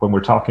When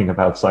we're talking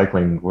about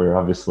cycling, we're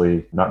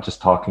obviously not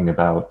just talking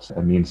about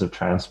a means of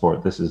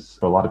transport. This is,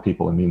 for a lot of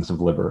people, a means of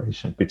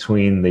liberation.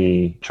 Between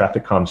the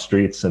traffic calm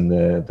streets and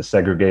the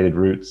segregated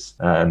routes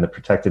and the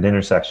protected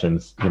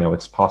intersections,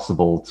 it's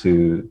possible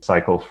to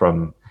cycle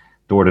from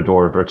door to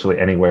door virtually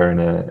anywhere in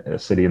a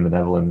city in the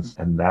Netherlands.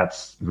 And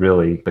that's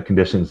really the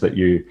conditions that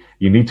you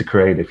need to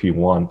create if you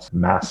want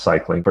mass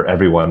cycling for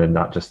everyone and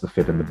not just the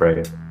fit and the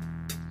brave.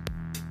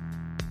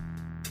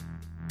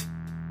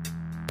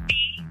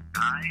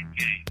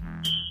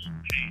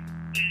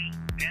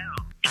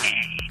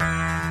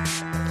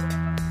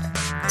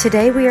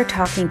 Today we are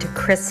talking to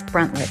Chris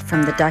Bruntlett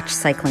from the Dutch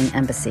Cycling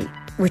Embassy,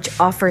 which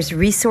offers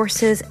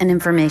resources and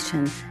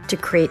information to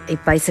create a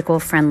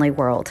bicycle-friendly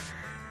world.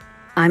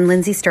 I'm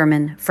Lindsay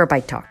Sturman for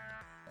Bike Talk.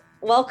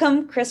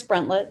 Welcome, Chris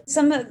Bruntlett.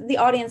 Some of the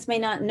audience may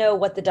not know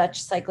what the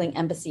Dutch Cycling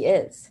Embassy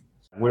is.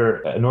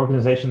 We're an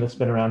organization that's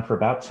been around for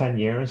about 10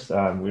 years.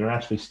 We were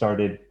actually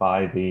started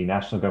by the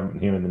national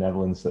government here in the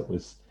Netherlands that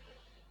was,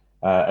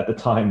 at the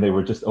time, they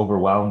were just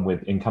overwhelmed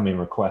with incoming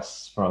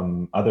requests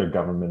from other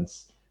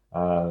governments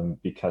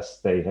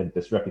because they had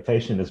this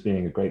reputation as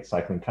being a great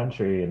cycling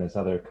country, and as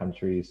other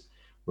countries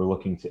were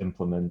looking to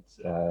implement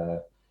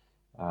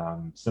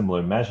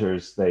similar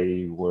measures,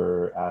 they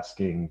were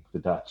asking the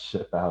Dutch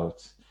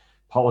about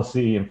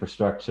policy,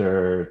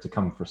 infrastructure, to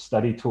come for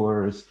study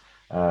tours.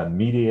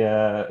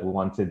 Media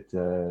wanted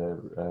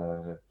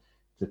to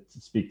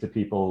speak to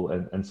people,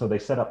 and so they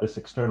set up this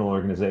external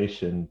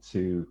organization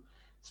to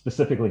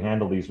specifically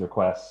handle these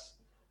requests.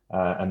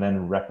 And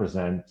then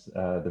represent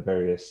the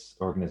various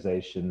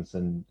organizations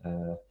and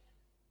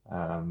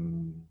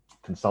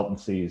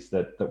consultancies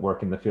that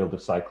work in the field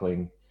of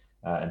cycling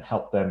and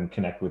help them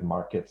connect with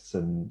markets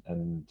and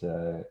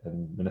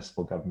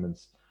municipal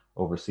governments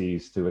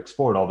overseas to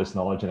export all this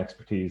knowledge and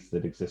expertise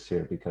that exists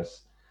here,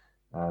 because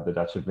the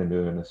Dutch have been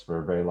doing this for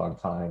a very long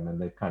time, and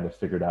they've kind of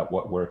figured out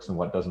what works and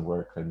what doesn't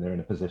work, and they're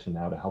in a position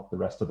now to help the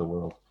rest of the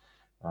world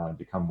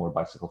become more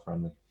bicycle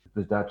friendly.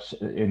 The Dutch,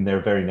 in their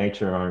very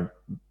nature, aren't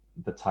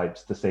the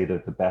types to say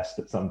they're the best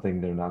at something.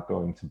 They're not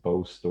going to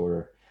boast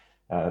or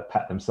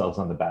pat themselves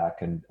on the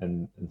back,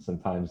 and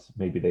sometimes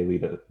maybe they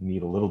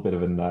need a little bit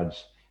of a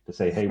nudge to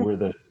say, hey,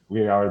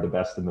 we are the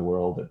best in the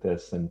world at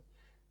this, and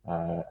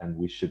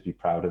we should be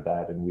proud of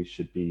that, and we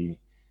should be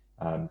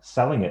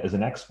selling it as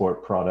an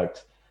export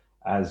product,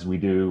 as we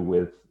do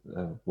with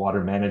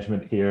water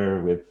management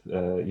here, with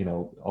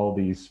all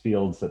these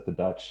fields that the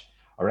Dutch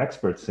are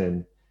experts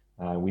in.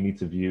 We need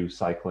to view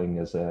cycling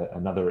as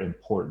another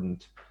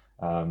important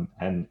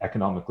and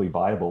economically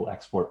viable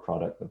export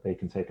product that they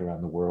can take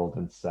around the world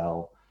and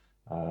sell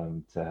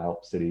to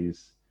help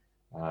cities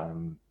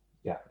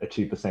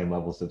achieve the same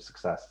levels of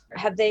success.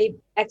 Have they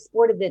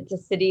exported it to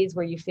cities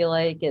where you feel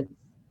like it's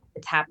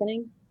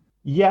happening?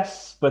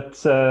 Yes, but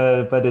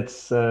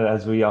it's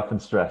as we often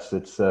stress,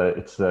 it's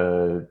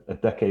a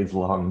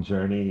decades-long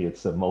journey.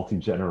 It's a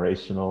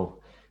multi-generational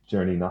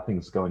journey.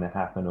 Nothing's going to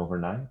happen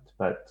overnight.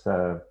 But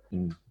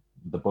in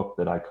the book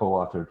that I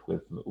co-authored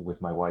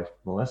with my wife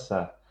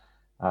Melissa,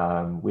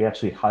 we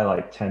actually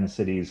highlight 10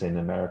 cities in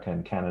America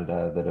and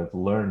Canada that have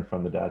learned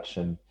from the Dutch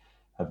and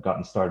have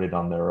gotten started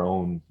on their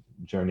own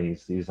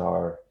journeys. These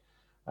are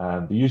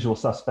the usual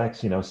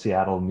suspects,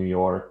 Seattle, New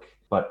York,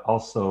 but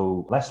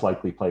also less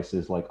likely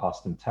places like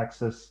Austin,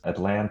 Texas,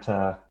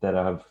 Atlanta, that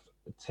have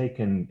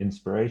taken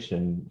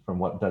inspiration from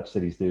what Dutch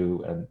cities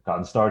do and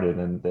gotten started.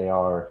 And they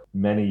are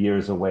many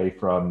years away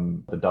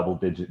from the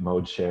double-digit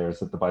mode shares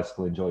that the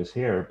bicycle enjoys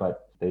here,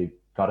 but they've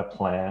got a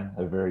plan,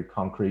 a very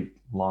concrete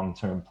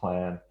long-term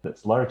plan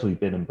that's largely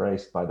been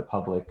embraced by the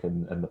public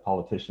and the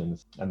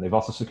politicians. And they've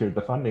also secured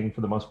the funding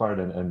for the most part,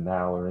 and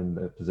now are in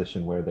the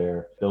position where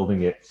they're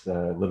building it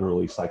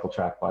literally cycle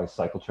track by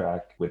cycle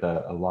track with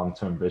a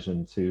long-term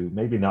vision to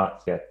maybe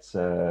not get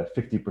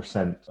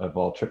 50% of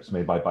all trips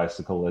made by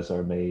bicycle as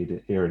are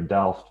made here in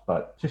Delft,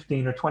 but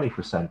 15 or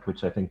 20%,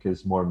 which I think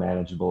is more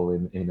manageable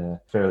in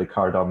a fairly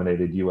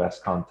car-dominated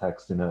US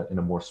context, in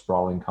a more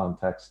sprawling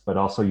context, but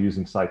also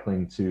using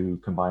cycling to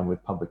combine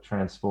with public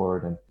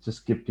transport and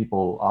just give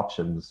people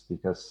options,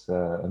 because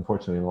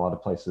unfortunately in a lot of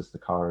places the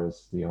car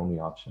is the only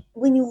option.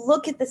 When you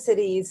look at the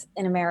cities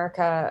in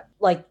America,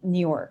 like New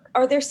York,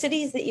 are there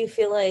cities that you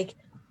feel like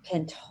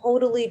can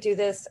totally do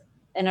this?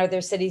 And are there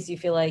cities you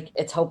feel like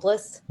it's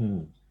hopeless?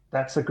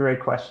 That's a great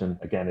question.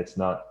 Again, it's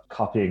not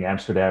copying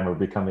Amsterdam or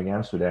becoming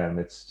Amsterdam.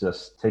 It's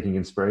just taking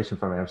inspiration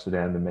from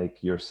Amsterdam to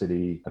make your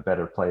city a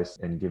better place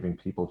and giving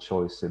people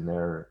choice in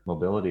their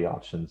mobility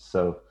options.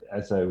 So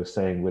as I was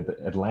saying with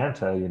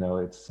Atlanta,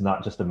 it's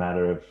not just a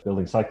matter of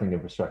building cycling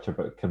infrastructure,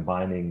 but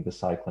combining the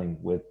cycling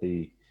with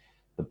the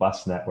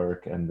bus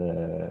network and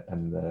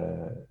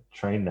the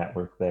train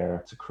network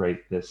there to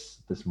create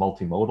this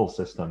multimodal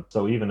system.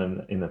 So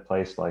even in a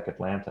place like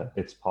Atlanta,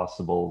 it's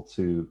possible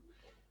to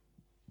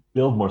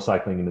build more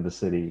cycling into the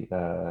city.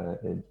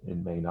 It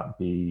may not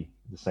be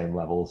the same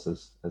levels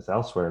as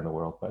elsewhere in the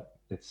world, but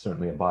it's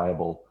certainly a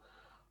viable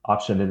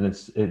option. And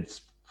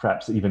it's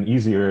perhaps even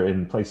easier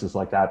in places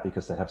like that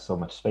because they have so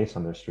much space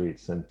on their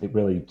streets. And it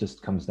really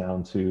just comes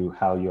down to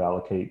how you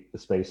allocate the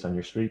space on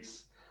your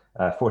streets.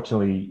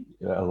 Fortunately,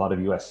 a lot of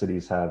US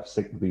cities have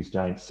these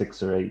giant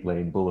 6 or 8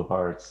 lane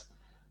boulevards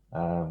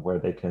where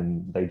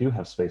they do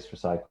have space for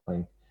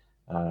cycling,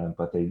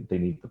 but they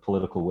need the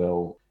political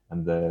will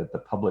and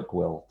the public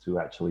will to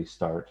actually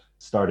start.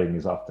 Starting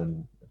is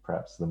often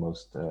perhaps the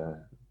most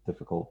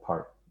difficult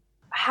part.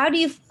 How do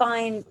you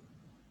find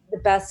the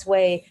best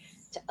way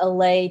to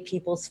allay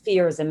people's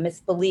fears and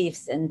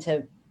misbeliefs and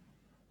to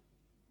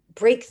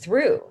break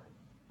through?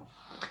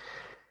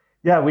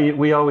 Yeah,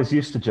 we always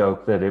used to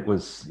joke that it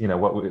was,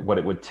 what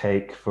it would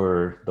take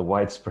for the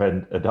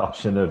widespread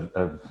adoption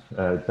of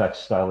Dutch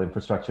style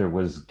infrastructure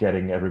was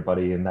getting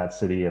everybody in that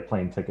city a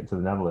plane ticket to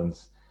the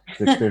Netherlands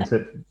to experience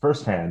it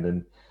firsthand.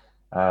 And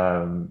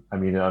I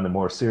mean, on a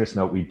more serious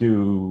note, we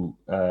do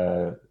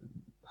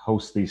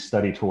host these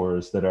study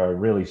tours that are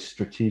really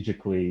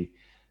strategically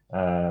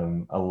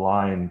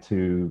aligned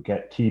to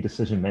get key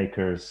decision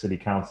makers, city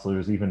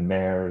councilors, even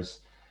mayors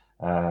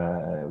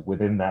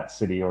within that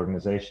city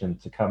organization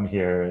to come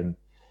here and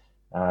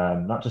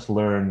not just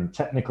learn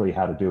technically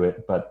how to do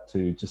it, but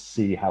to just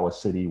see how a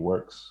city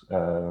works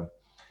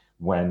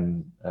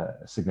when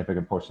a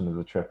significant portion of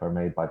the trip are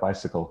made by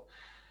bicycle.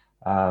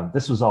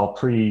 This was all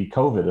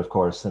pre-COVID, of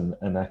course,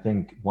 and I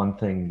think one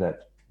thing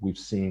that we've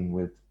seen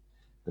with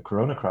the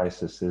Corona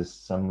crisis is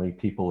suddenly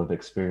people have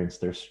experienced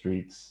their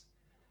streets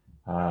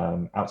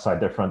outside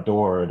their front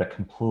door at a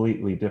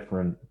completely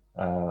different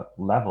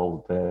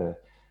level.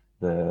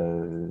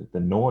 The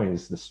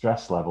noise, the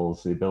stress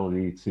levels, the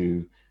ability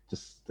to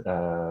just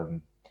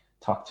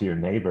talk to your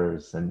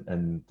neighbors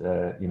and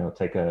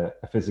take a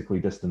physically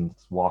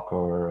distanced walk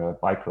or a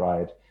bike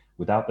ride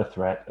without the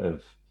threat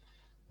of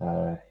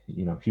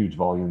huge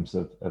volumes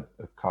of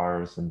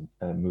cars and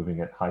moving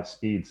at high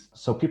speeds.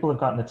 So people have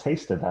gotten a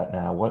taste of that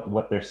now,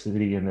 what their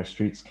city and their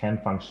streets can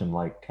function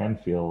like, can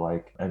feel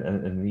like.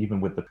 And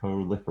even with the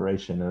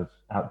proliferation of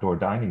outdoor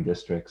dining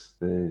districts,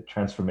 the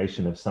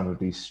transformation of some of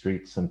these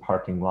streets and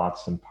parking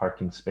lots and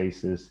parking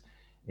spaces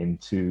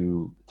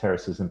into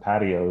terraces and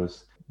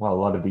patios, well,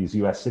 a lot of these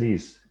US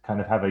cities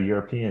kind of have a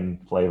European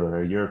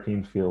flavor, a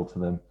European feel to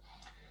them.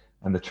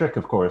 And the trick,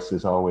 of course,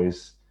 is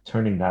always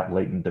turning that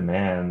latent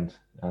demand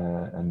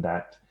and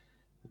that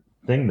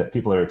thing that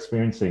people are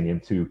experiencing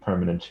into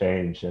permanent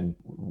change. And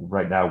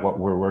right now, what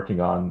we're working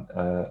on,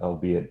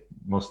 albeit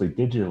mostly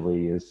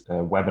digitally, is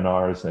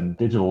webinars and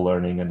digital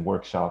learning and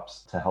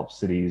workshops to help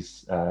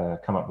cities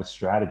come up with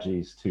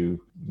strategies to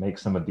make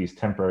some of these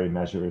temporary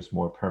measures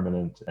more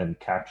permanent and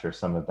capture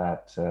some of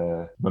that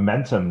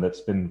momentum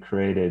that's been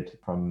created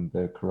from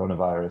the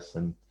coronavirus.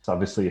 And it's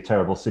obviously a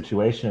terrible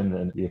situation,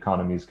 and the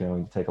economy is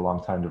going to take a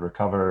long time to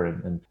recover,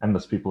 and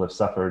endless people have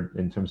suffered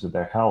in terms of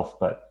their health.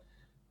 But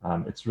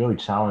it's really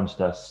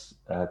challenged us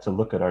to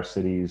look at our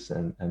cities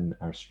and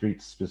our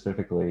streets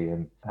specifically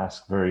and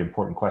ask very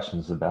important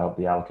questions about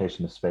the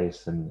allocation of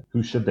space and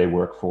who should they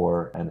work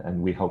for.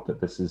 And we hope that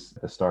this is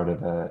the start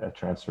of a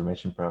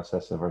transformation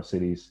process of our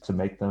cities to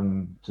make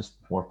them just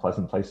more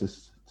pleasant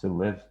places to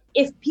live.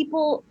 If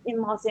people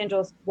in Los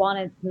Angeles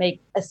wanted to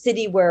make a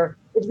city where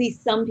at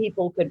least some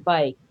people could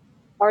bike,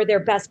 are there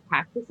best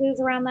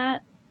practices around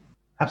that?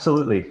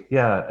 Absolutely.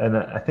 Yeah. And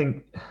I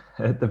think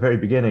at the very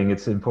beginning,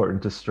 it's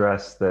important to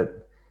stress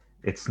that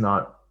it's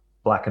not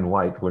black and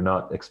white. We're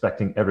not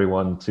expecting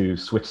everyone to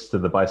switch to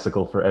the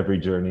bicycle for every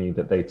journey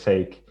that they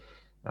take.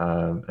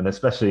 And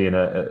especially in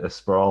a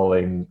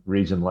sprawling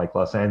region like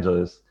Los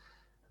Angeles,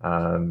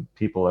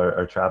 people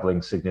are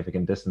traveling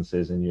significant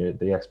distances, and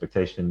the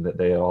expectation that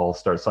they all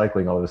start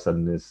cycling all of a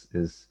sudden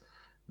is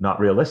not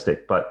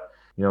realistic. But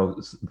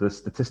the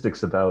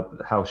statistics about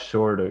how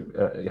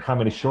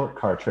many short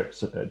car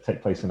trips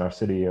take place in our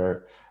city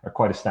are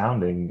quite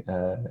astounding,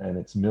 and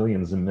it's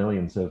millions and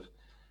millions of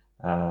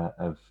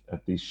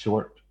these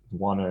short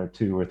 1 or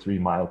 2 or 3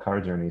 mile car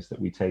journeys that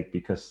we take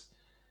because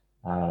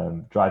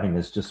driving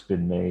has just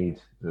been made,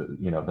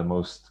 the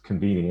most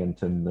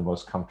convenient and the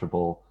most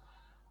comfortable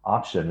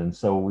option. And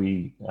so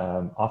we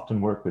often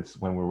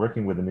when we're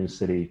working with a new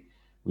city,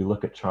 we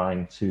look at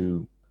trying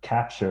to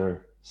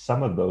capture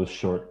some of those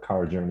short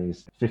car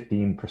journeys,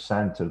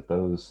 15% of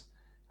those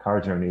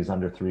car journeys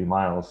under 3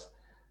 miles,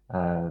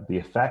 the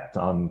effect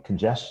on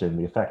congestion,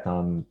 the effect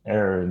on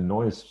air and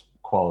noise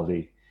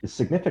quality is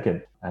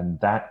significant. And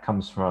that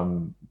comes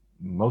from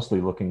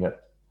mostly looking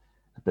at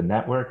the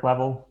network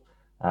level,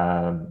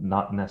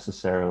 not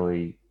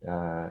necessarily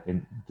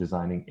in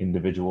designing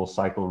individual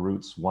cycle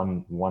routes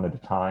one at a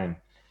time.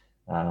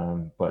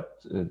 But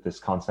this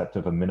concept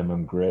of a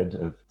minimum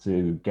grid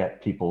to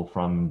get people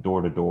from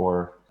door to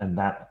door. And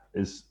that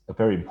is a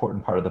very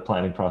important part of the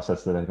planning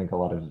process that I think a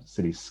lot of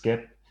cities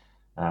skip.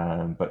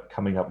 But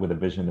coming up with a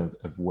vision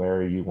of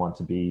where you want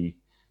to be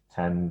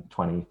 10,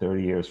 20,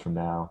 30 years from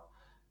now,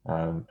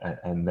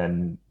 and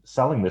then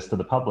selling this to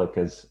the public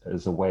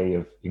as a way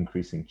of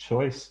increasing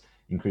choice,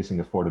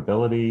 increasing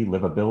affordability,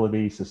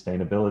 livability,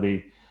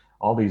 sustainability,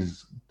 all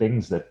these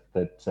things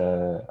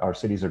that our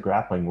cities are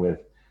grappling with.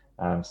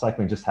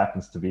 Cycling just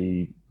happens to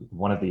be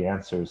one of the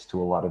answers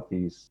to a lot of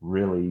these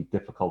really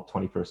difficult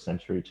 21st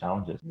century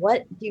challenges.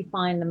 What do you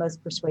find the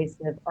most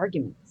persuasive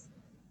arguments?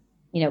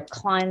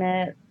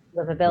 Climate,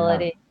 Yeah.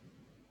 livability,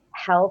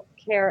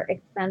 healthcare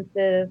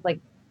expenses, like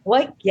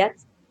what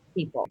gets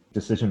people?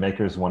 Decision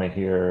makers want to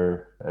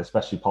hear,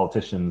 especially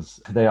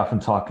politicians, they often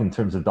talk in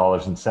terms of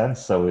dollars and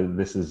cents. So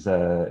this is,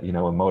 a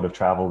mode of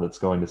travel that's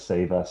going to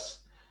save us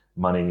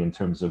money in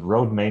terms of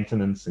road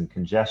maintenance and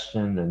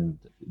congestion and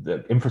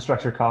the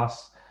infrastructure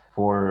costs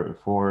for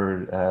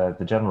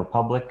the general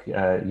public.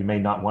 You may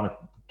not want to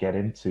get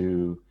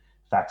into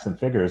facts and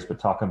figures, but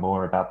talk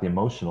more about the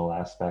emotional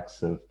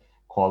aspects of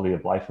quality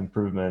of life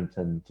improvement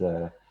and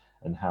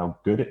how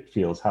good it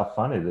feels, how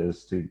fun it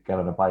is to get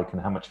on a bike,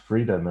 and how much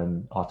freedom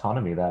and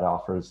autonomy that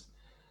offers.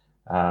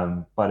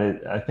 But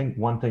I think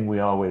one thing we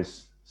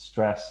always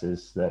stress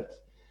is that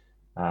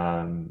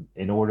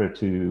in order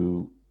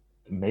to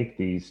make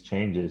these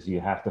changes, you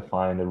have to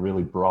find a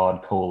really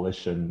broad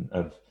coalition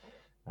of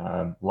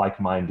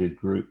like-minded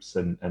groups,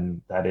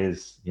 and that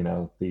is,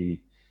 the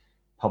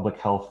public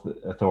health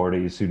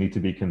authorities who need to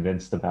be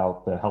convinced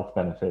about the health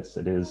benefits.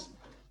 It is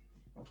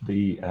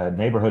the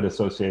neighborhood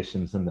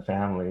associations and the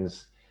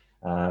families.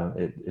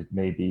 It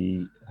may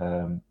be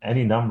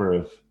any number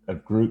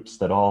of groups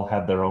that all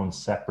have their own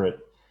separate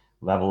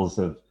levels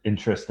of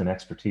interest and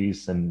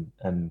expertise,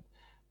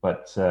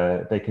 but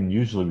they can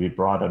usually be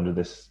brought under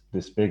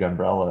this big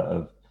umbrella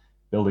of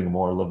building a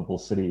more livable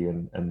city,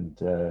 and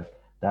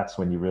that's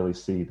when you really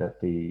see that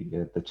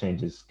the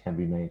changes can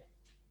be made.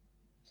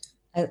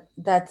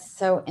 That's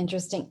so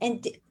interesting.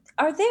 And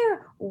are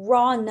there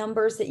raw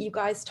numbers that you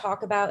guys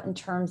talk about in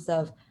terms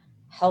of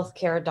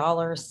healthcare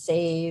dollars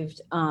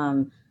saved?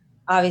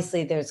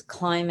 Obviously, there's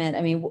climate.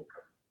 I mean,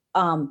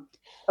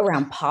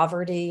 around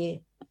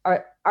poverty.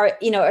 Are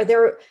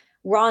there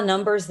raw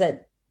numbers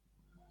that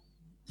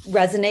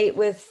resonate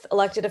with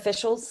elected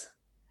officials?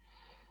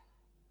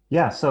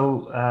 Yeah,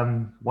 so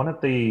one of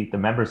the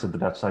members of the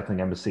Dutch Cycling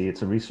Embassy,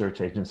 it's a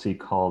research agency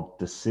called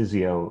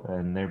Decisio,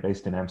 and they're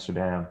based in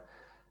Amsterdam.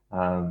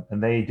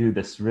 And they do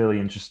this really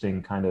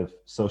interesting kind of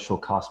social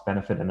cost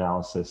benefit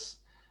analysis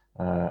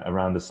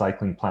around a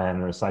cycling plan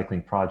or a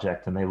cycling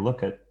project. And they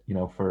look at,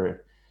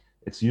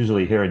 it's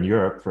usually here in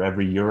Europe, for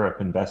every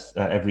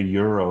every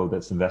euro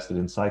that's invested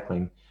in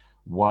cycling,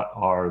 what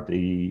are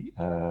the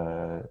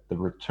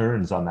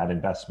returns on that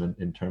investment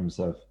in terms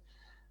of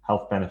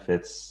health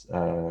benefits,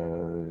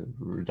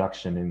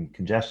 reduction in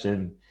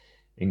congestion,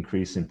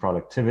 increase in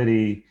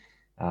productivity.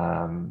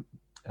 Yeah,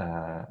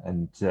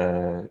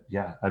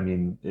 I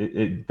mean,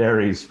 it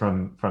varies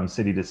from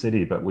city to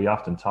city, but we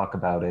often talk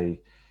about a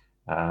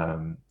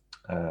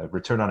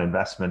return on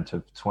investment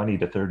of 20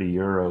 to 30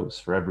 euros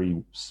for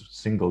every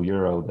single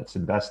euro that's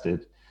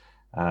invested.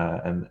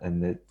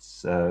 And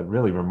it's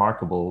really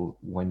remarkable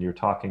when you're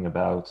talking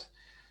about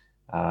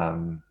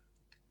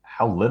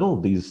how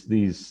little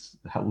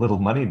how little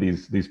money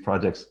these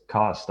projects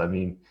cost. I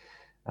mean,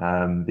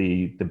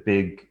 the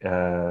big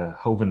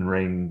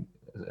Hovenring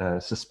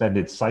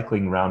suspended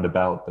cycling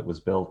roundabout that was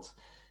built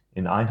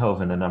in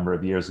Eindhoven a number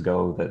of years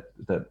ago,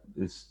 that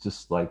is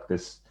just like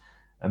this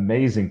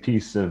amazing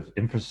piece of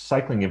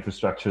cycling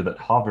infrastructure that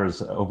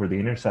hovers over the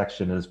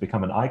intersection and has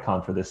become an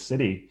icon for this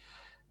city.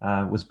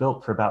 Was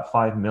built for about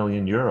 5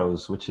 million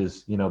euros, which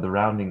is, the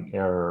rounding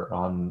error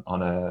on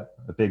a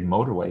big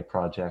motorway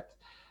project.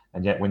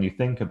 And yet when you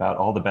think about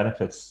all the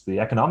benefits, the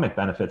economic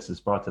benefits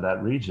it's brought to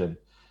that region,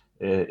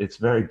 it's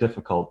very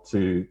difficult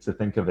to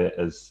think of it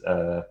as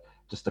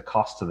just a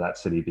cost to that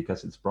city,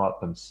 because it's brought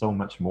them so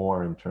much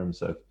more in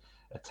terms of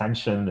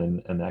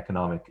attention and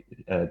economic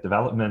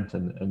development,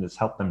 and it's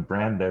helped them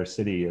brand their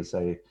city as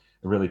a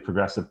really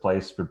progressive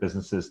place for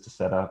businesses to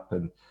set up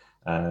and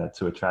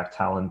to attract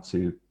talent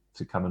to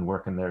come and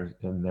work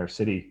in their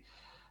city.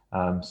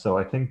 So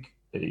I think,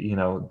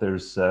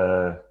 there's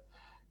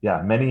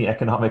many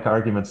economic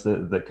arguments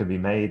that could be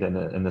made,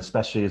 and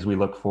especially as we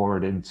look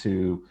forward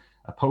into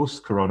a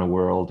post-corona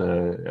world,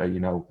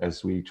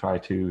 as we try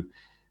to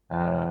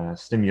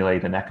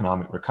stimulate an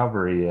economic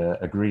recovery,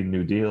 a Green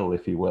New Deal,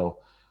 if you will.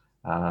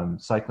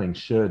 Cycling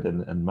should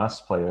and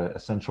must play a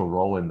central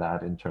role in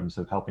that, in terms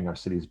of helping our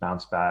cities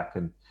bounce back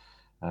and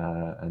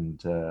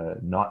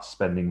not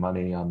spending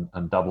money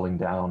on doubling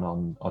down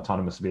on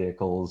autonomous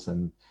vehicles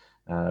and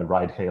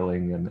ride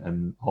hailing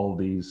and all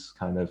these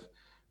kind of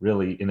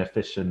really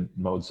inefficient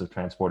modes of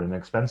transport and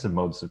expensive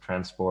modes of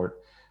transport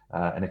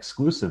and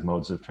exclusive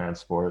modes of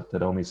transport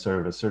that only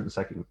serve a certain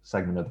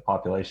segment of the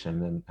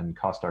population and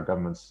cost our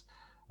governments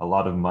a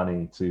lot of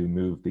money to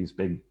move these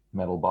big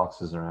metal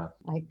boxes around.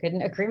 I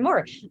couldn't agree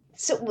more.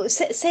 So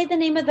say the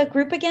name of the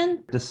group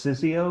again.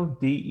 Decisio,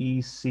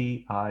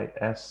 Decisio,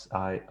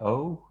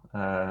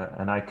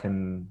 and I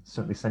can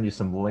certainly send you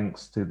some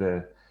links to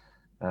the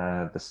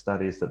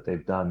studies that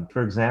they've done.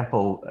 For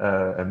example,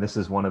 and this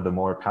is one of the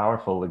more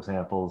powerful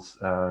examples,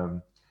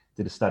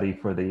 did a study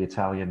for the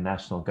Italian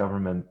national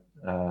government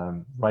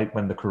right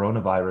when the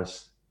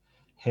coronavirus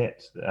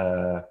hit,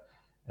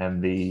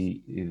 and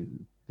the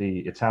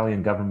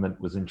Italian government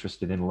was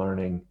interested in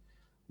learning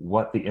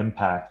what the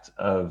impact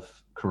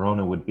of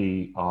Corona would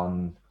be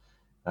on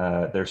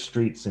their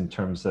streets in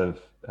terms of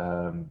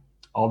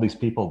all these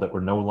people that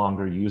were no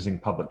longer using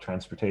public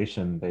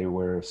transportation. They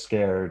were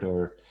scared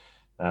or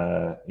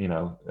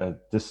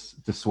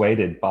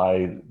dissuaded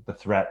by the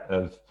threat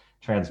of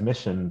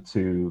transmission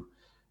to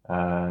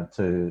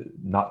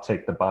not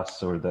take the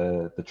bus or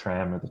the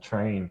tram or the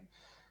train.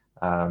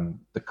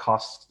 The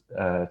cost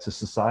to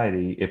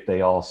society if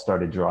they all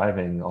started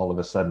driving all of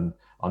a sudden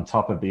on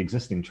top of the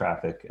existing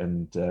traffic.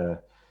 And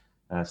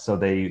so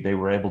they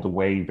were able to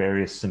weigh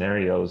various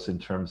scenarios in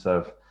terms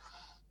of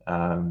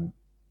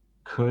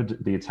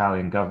could the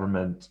Italian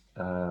government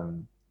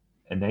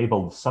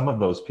enable some of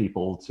those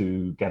people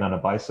to get on a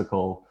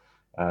bicycle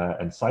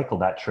and cycle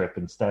that trip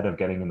instead of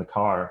getting in the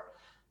car.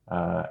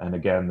 And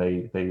again,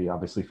 they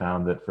obviously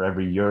found that for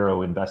every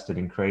euro invested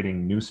in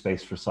creating new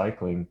space for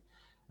cycling,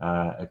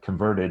 it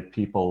converted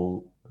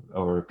people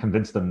or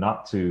convinced them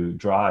not to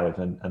drive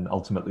and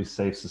ultimately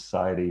save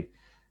society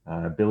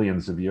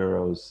billions of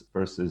euros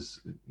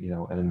versus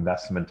an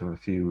investment of a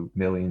few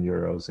million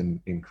euros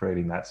in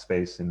creating that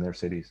space in their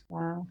cities.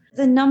 Wow.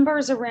 The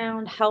numbers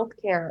around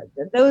healthcare,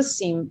 those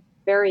seem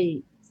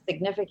very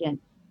significant.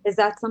 Is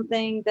that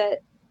something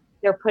that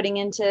they're putting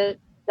into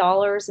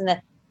dollars, and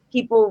that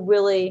people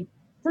really,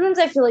 sometimes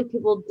I feel like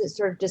people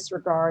sort of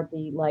disregard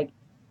the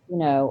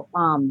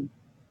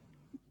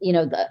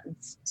the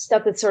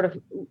stuff that's sort of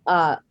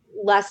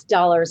less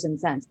dollars and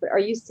cents, but are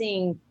you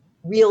seeing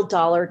real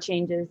dollar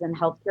changes in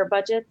healthcare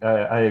budgets?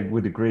 I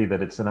would agree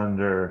that it's an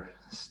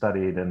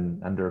understudied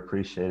and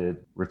underappreciated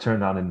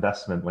return on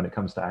investment when it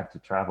comes to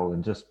active travel.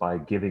 And just by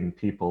giving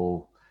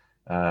people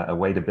a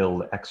way to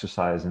build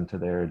exercise into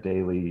their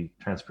daily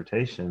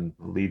transportation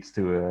leads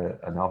to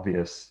an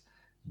obvious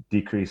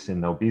decrease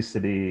in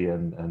obesity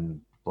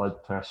and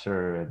blood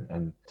pressure,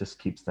 and just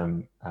keeps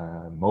them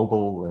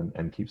mobile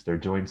and keeps their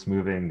joints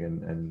moving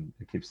and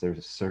it keeps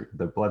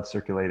the blood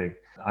circulating.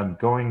 I'm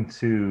going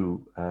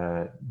to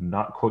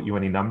not quote you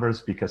any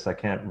numbers because I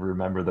can't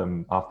remember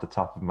them off the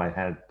top of my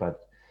head,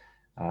 but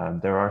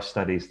there are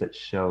studies that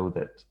show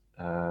that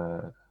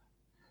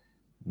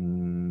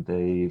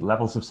the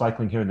levels of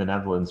cycling here in the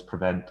Netherlands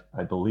prevent,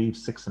 I believe,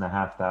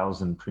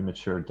 6,500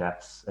 premature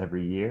deaths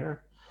every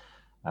year.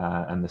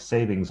 And the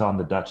savings on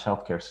the Dutch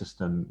healthcare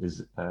system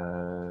is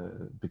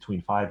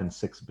between 5 and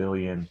 6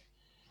 billion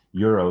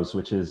euros,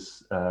 which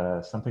is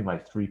something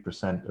like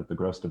 3% of the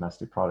gross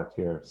domestic product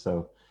here.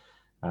 So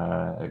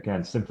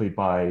again, simply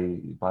by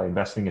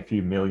investing a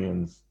few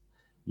millions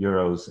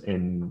euros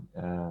in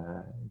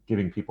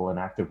giving people an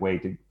active way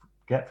to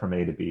get from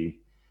A to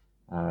B,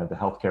 the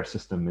healthcare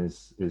system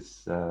is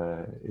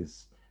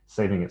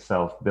saving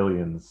itself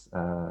billions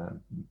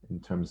in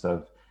terms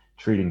of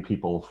treating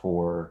people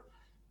for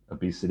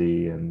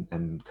obesity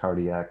and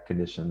cardiac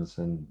conditions,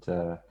 and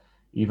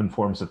even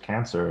forms of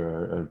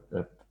cancer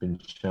have been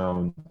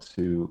shown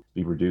to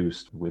be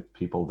reduced with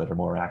people that are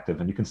more active.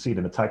 And you can see it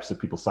in the types of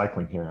people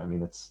cycling here. I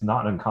mean, it's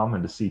not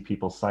uncommon to see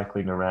people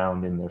cycling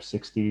around in their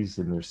 60s,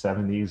 in their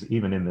 70s,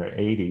 even in their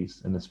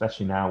 80s. And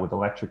especially now with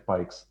electric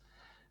bikes,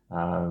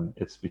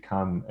 it's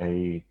become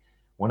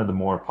one of the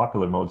more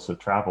popular modes of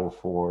travel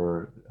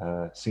for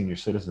senior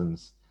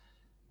citizens.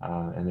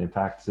 And in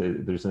fact,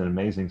 there's an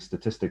amazing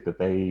statistic that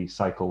they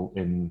cycle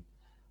in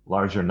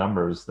larger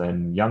numbers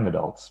than young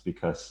adults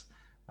because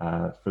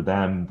for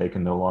them, they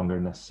can no longer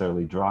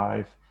necessarily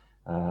drive.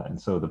 And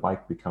so the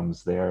bike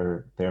becomes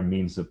their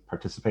means of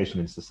participation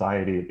in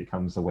society. It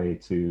becomes a way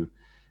to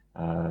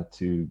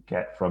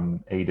get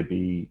from A to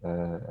B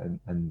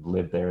and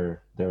live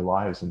their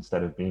lives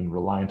instead of being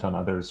reliant on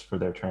others for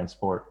their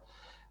transport,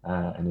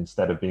 and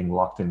instead of being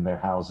locked in their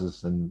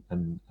houses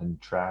and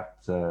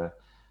trapped.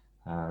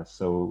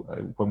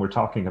 So when we're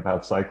talking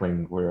about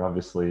cycling, we're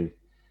obviously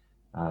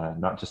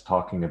not just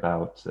talking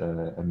about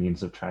a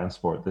means of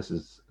transport. This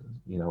is,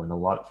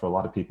 for a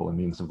lot of people, a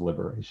means of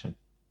liberation.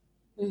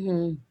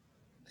 Mm-hmm.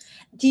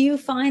 Do you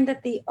find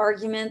that the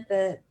argument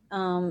that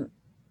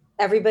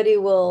everybody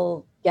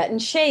will get in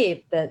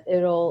shape, that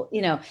it'll,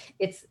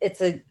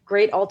 it's a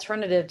great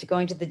alternative to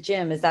going to the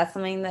gym, is that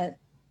something that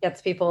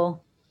hooks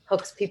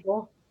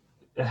people?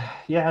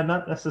 Yeah,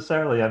 not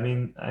necessarily. I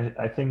mean,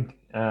 I think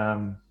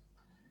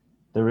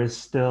there is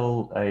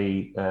still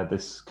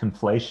this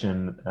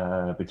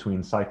conflation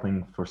between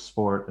cycling for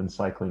sport and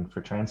cycling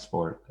for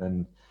transport.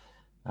 And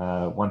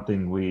one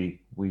thing we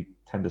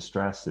tend to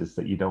stress is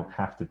that you don't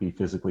have to be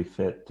physically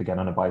fit to get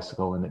on a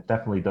bicycle, and it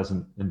definitely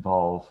doesn't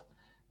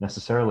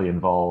necessarily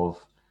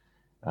involve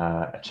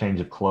a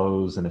change of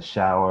clothes and a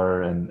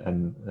shower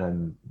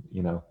and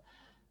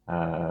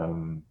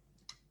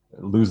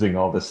losing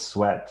all this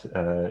sweat.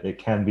 It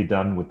can be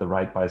done with the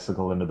right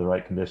bicycle under the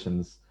right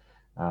conditions.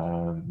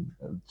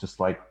 Just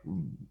like,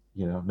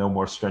 no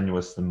more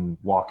strenuous than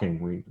walking.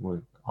 We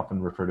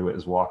often refer to it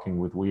as walking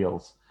with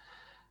wheels.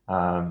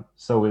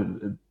 So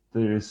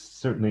there's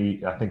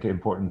certainly, I think,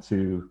 important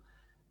to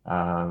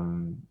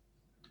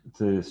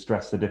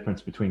stress the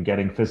difference between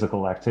getting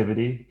physical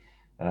activity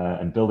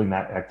and building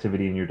that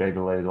activity in your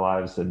day-to-day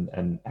lives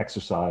and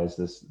exercise,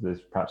 this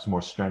perhaps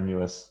more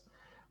strenuous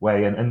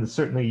way. And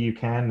certainly you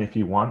can, if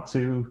you want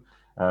to,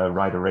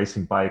 ride a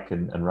racing bike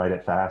and ride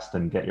it fast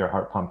and get your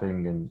heart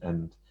pumping.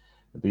 And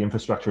the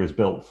infrastructure is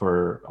built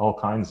for all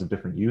kinds of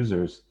different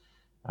users.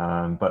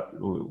 But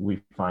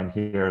we find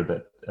here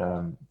that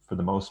for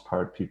the most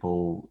part,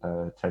 people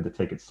tend to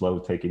take it slow,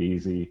 take it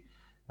easy,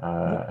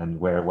 and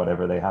wear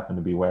whatever they happen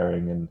to be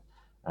wearing. And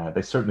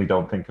they certainly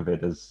don't think of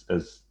it as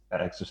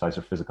exercise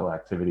or physical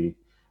activity,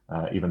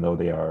 even though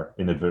they are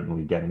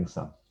inadvertently getting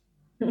some.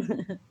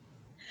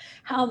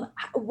 Tell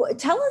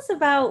us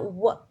about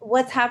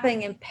what's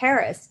happening in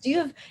Paris. Do you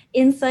have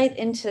insight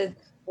into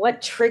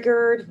what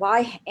triggered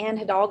why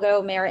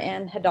Mayor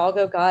Anne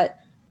Hidalgo got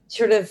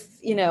sort of,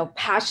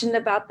 passionate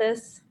about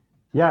this?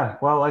 Yeah,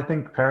 well, I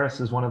think Paris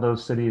is one of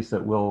those cities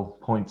that we'll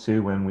point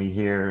to when we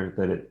hear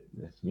that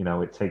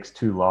it takes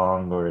too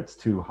long or it's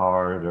too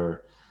hard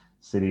or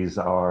cities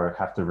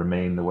have to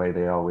remain the way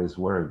they always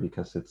were,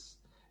 because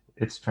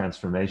its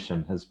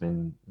transformation has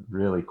been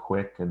really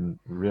quick and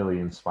really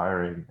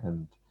inspiring.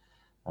 And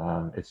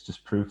it's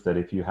just proof that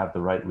if you have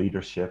the right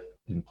leadership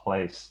in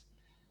place,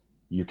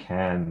 you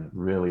can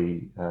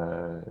really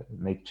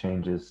make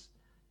changes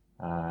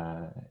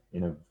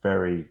in a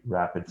very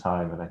rapid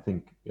time. And I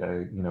think,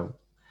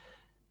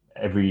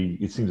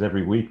 it seems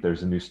every week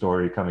there's a new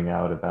story coming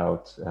out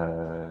about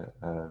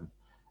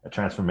a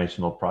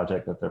transformational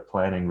project that they're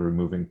planning,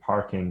 removing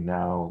parking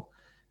now,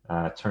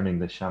 turning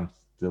the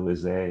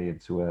Champs-Élysées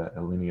into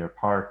a linear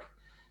park.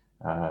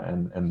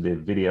 And the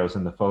videos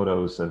and the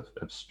photos of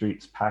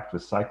streets packed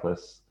with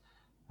cyclists,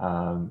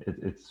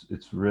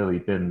 it's really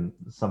been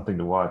something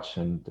to watch.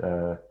 And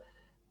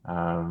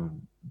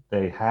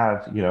they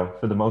have,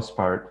 for the most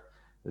part,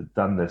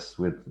 done this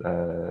with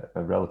a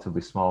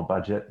relatively small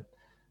budget,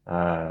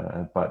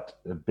 but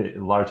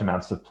large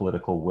amounts of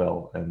political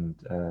will. And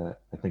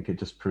I think it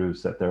just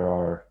proves that there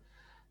are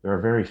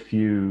very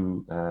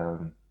few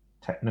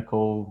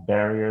technical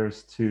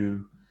barriers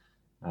to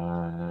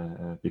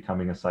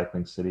becoming a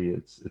cycling city.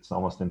 It's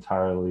almost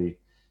entirely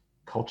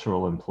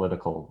cultural and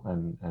political,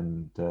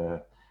 and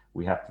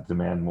we have to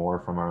demand more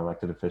from our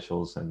elected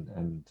officials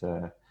and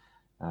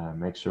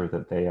make sure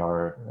that they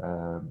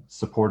are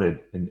supported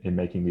in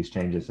making these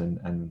changes.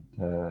 And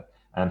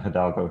Anne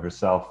Hidalgo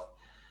herself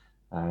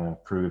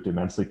proved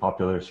immensely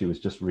popular. She was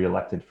just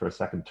reelected for a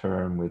second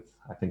term with,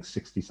 I think,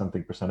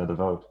 60-something% of the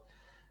vote,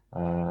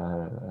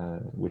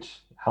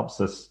 which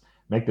helps us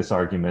make this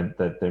argument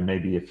that there may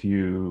be a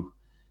few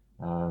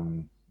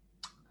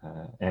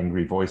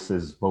angry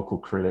voices, vocal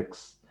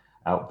critics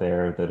out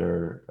there that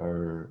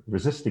are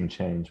resisting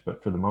change,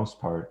 but for the most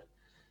part,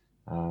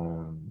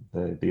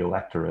 the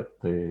electorate,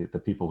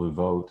 the people who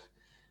vote,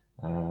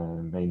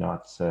 may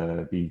not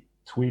be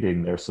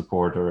tweeting their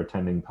support or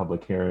attending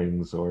public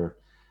hearings or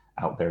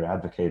out there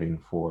advocating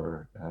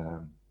for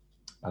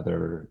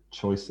other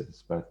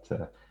choices, but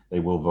they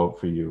will vote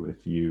for you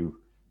if you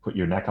put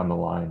your neck on the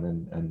line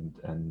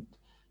and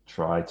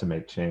try to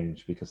make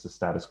change, because the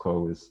status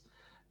quo is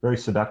very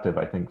seductive,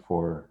 I think,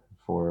 for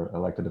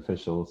elected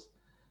officials.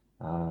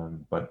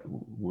 But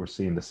we're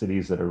seeing the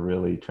cities that are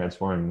really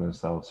transforming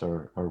themselves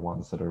are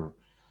ones that are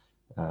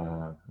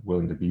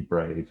willing to be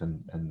brave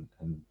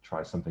and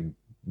try something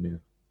new.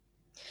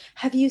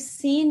 Have you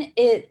seen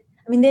it?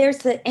 I mean, there's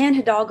the Anne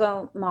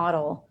Hidalgo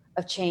model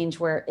of change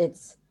where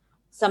it's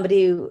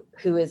somebody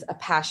who is a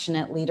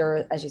passionate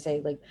leader, as you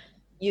say, like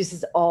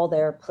uses all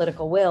their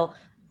political will.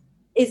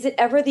 Is it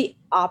ever the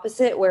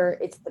opposite, where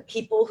it's the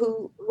people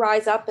who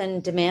rise up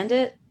and demand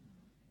it?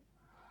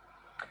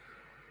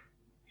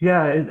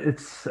 Yeah,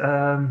 it's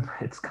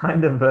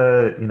kind of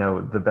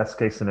the best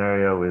case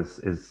scenario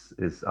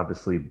is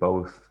obviously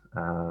both,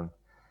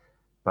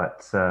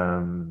 but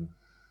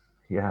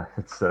yeah,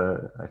 it's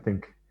I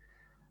think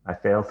I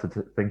fail to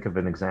think of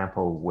an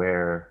example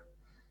where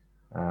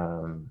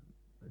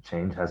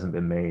change hasn't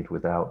been made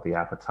without the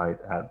appetite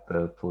at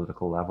the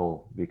political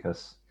level,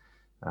 because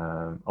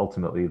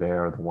ultimately they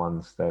are the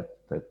ones that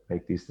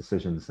make these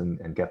decisions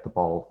and get the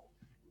ball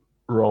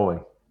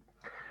rolling.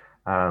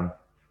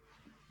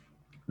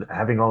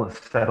 Having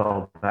said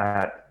all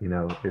that,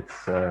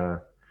 it's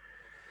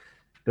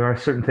there are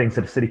certain things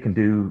that a city can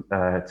do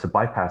to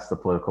bypass the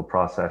political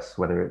process,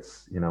 whether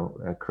it's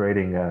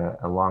creating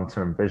a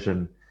long-term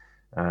vision,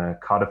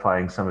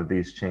 codifying some of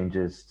these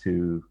changes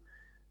to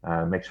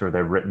make sure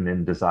they're written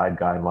in design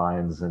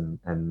guidelines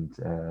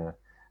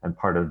and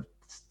part of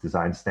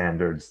design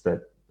standards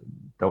that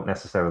don't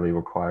necessarily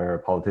require a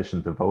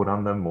politician to vote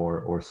on them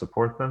or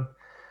support them.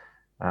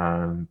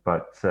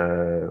 But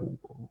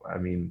I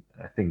mean,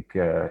 I think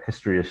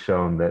history has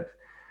shown that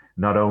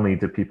not only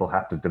do people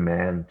have to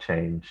demand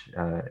change,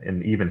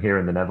 and even here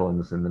in the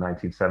Netherlands in the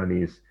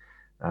 1970s,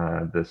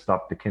 the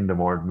Stop de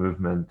Kindermoord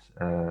movement,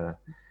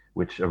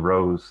 which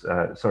arose,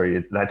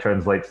 that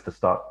translates to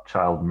Stop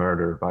Child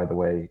Murder, by the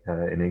way,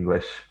 in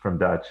English from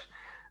Dutch,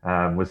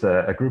 was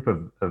a group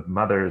of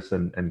mothers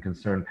and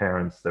concerned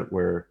parents that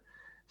were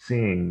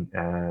seeing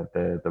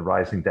the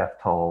rising death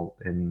toll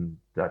in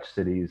Dutch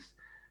cities,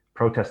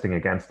 protesting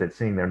against it,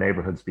 seeing their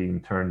neighborhoods being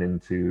turned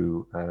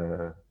into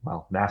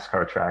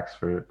NASCAR tracks,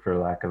 for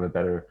lack of a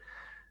better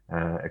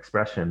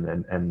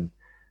expression. And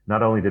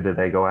not only did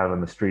they go out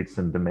on the streets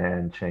and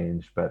demand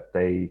change, but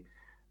they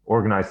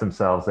organized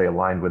themselves, they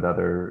aligned with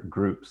other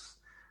groups,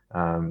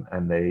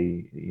 and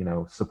they,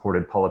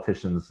 supported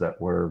politicians that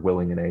were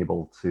willing and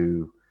able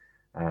to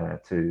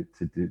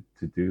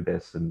do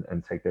this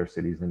and take their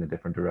cities in a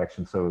different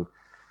direction. So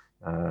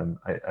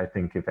I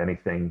think if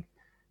anything,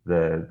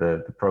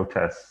 the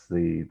protests,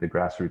 the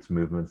grassroots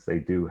movements, they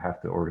do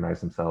have to organize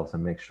themselves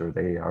and make sure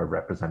they are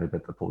represented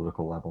at the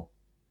political level.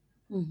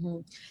 Mm-hmm.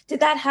 Did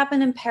that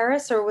happen in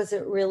Paris, or was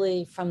it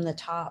really from the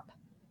top?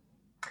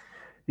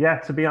 Yeah,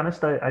 to be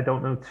honest, I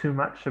don't know too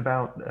much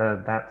about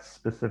that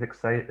specific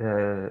site,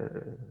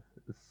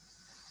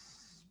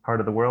 part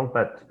of the world,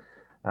 but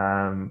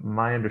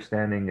my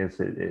understanding is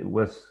it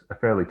was a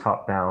fairly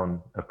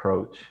top-down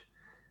approach.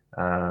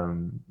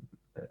 Um,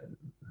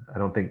 I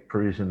don't think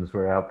Parisians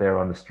were out there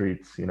on the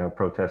streets,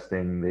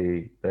 protesting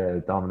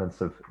the dominance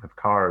of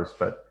cars.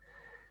 But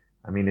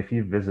I mean, if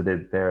you've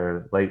visited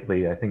there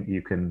lately, I think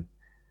you can,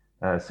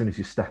 as soon as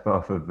you step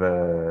off of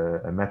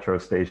a metro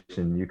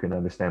station, you can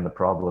understand the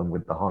problem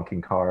with the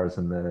honking cars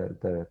and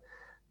the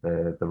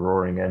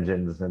roaring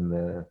engines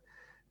and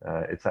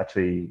it's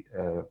actually,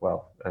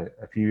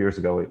 a few years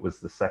ago, it was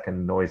the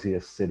second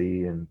noisiest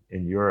city in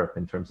Europe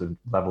in terms of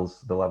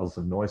the levels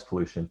of noise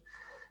pollution.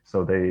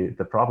 So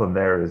the problem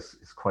there is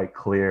quite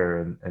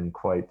clear and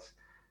quite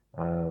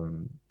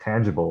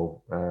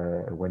tangible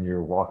when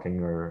you're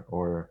walking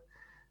or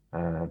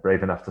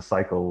brave enough to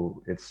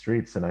cycle its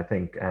streets. And I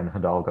think Anne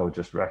Hidalgo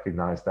just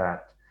recognized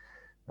that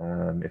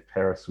if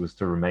Paris was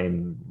to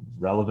remain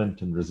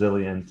relevant and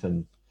resilient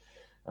and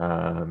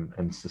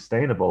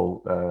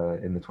sustainable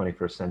in the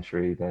 21st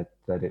century,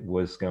 that it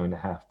was going to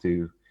have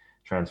to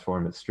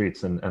transform its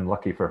streets. And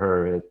lucky for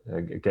her, it,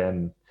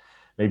 again,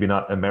 maybe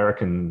not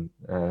American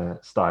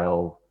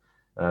style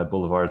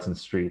boulevards and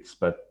streets,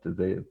 but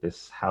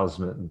this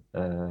Haussmann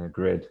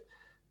grid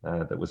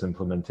that was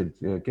implemented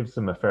gives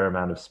them a fair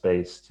amount of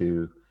space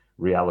to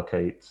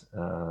reallocate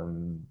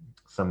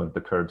some of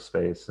the curb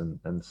space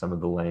and some of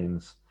the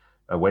lanes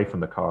away from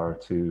the car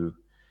to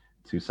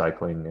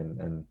cycling.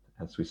 And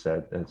as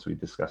we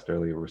discussed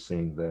earlier, we're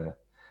seeing the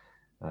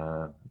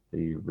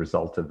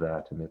result of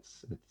that, and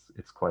it's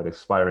quite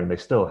inspiring. They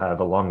still have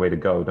a long way to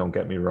go, don't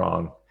get me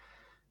wrong,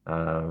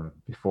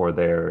 before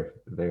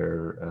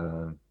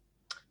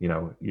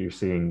you're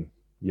seeing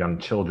young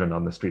children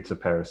on the streets of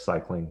Paris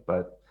cycling.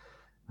 But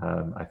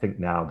I think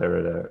now they're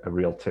at a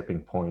real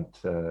tipping point,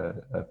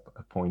 a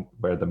point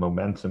where the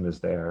momentum is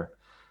there,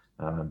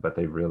 but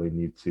they really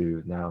need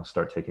to now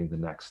start taking the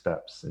next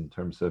steps in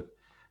terms of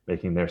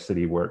making their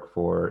city work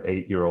for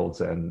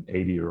 8-year-olds and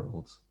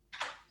 80-year-olds.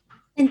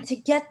 And to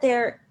get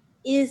there,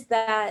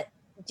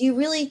 do you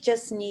really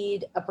just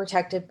need a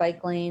protected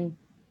bike lane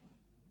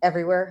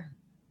everywhere?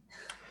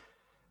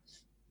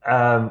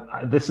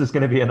 This is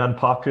going to be an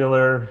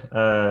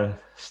unpopular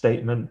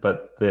statement,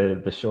 but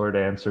the short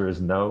answer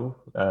is no.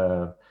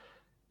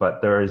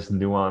 But there is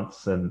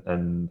nuance and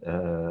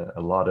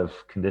a lot of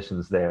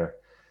conditions there.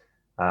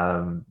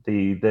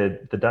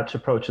 The Dutch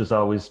approach has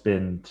always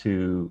been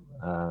to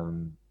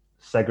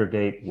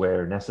segregate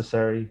where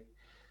necessary,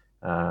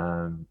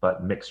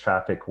 but mix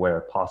traffic where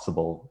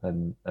possible.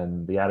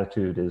 And the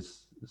attitude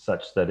is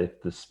such that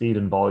if the speed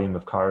and volume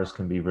of cars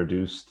can be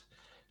reduced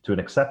to an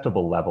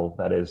acceptable level,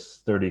 that is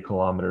 30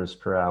 kilometers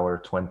per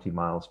hour, 20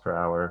 miles per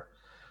hour,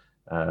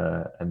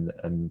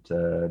 and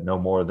no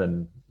more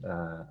than,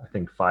 I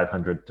think,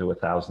 500 to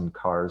 1,000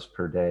 cars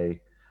per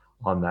day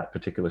on that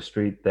particular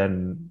street,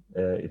 then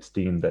it's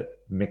deemed that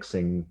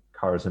mixing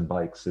cars and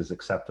bikes is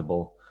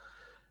acceptable.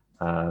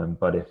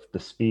 But if the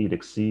speed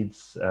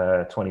exceeds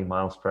 20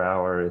 miles per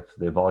hour, if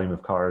the volume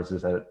of cars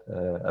is at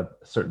a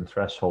certain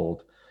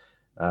threshold,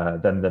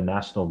 then the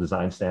national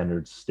design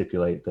standards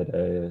stipulate that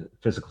a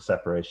physical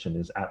separation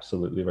is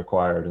absolutely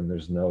required, and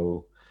there's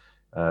no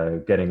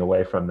getting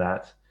away from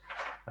that.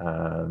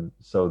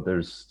 So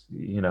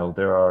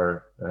there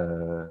are,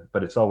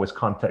 but it's always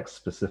context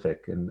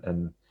specific,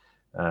 and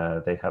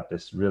they have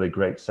this really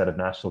great set of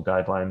national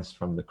guidelines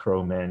from the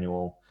Crow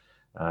Manual,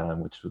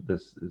 which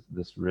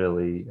this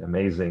really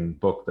amazing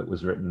book that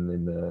was written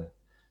in the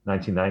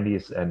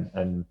 1990s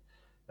and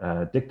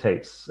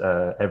dictates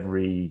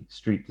every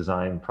street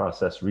design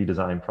process,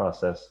 redesign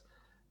process,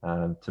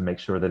 to make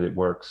sure that it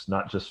works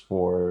not just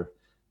for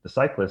the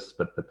cyclists,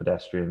 but the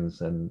pedestrians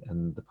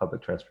and the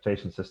public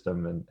transportation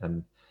system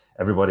and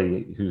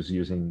everybody who's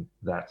using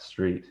that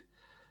street.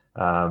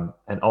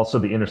 And also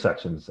the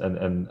intersections.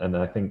 And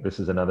I think this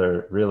is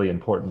another really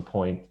important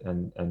point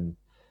and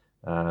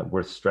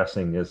worth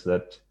stressing, is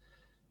that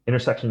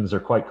intersections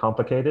are quite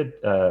complicated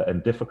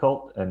and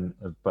difficult,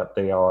 but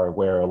they are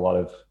where a lot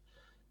of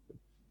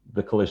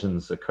the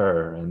collisions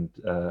occur. And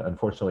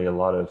unfortunately, a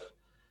lot of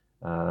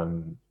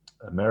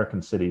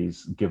American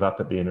cities give up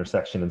at the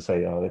intersection and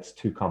say, oh, it's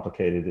too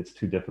complicated, it's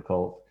too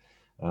difficult.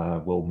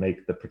 We'll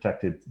make the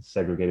protected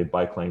segregated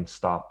bike lane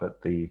stop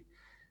at the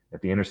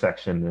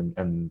intersection,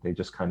 and they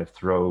just kind of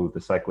throw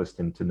the cyclist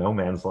into no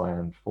man's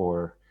land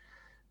for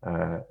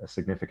a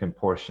significant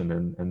portion,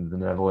 and the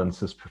Netherlands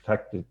has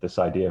protected this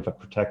idea of a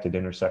protected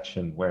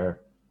intersection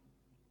where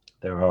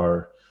there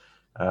are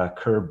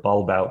curb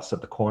bulb outs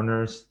at the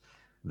corners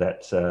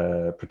that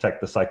protect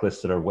the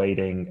cyclists that are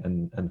waiting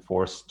and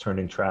force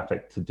turning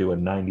traffic to do a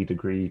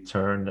 90-degree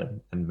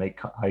turn and make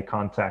eye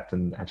contact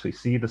and actually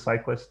see the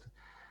cyclist.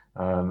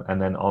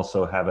 And then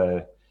also have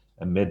a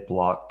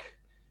mid-block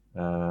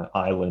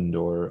island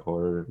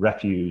or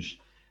refuge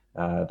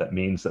that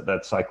means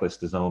that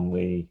cyclist is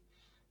only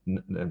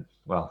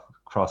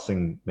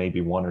crossing maybe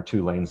 1 or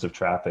 2 lanes of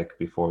traffic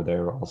before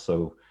they're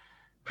also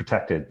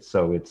protected.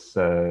 So it's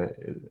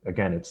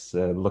again, it's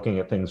looking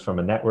at things from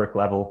a network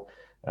level,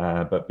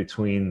 but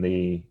between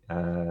the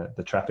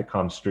traffic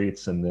calm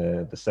streets and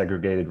the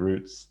segregated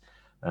routes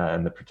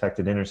and the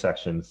protected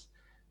intersections,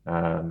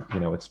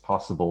 it's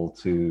possible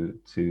to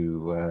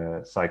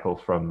cycle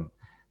from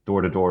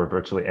door to door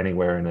virtually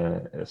anywhere in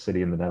a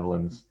city in the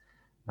Netherlands,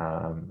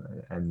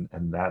 and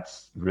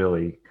that's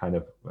really kind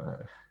of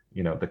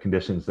the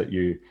conditions that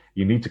you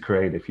need to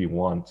create if you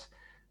want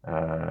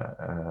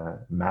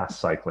mass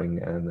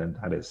cycling, and then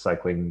that is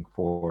cycling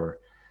for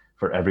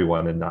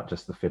everyone and not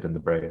just the fit and the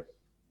brave.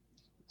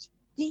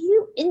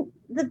 In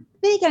the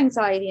big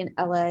anxiety in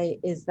LA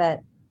is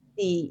that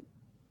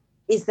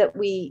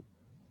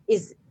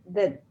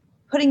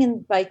putting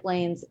in bike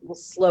lanes will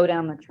slow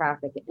down the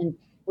traffic, and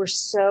we're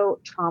so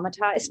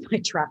traumatized by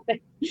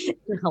traffic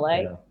in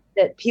LA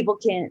that people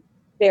can't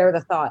bear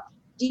the thought.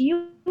 Do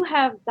you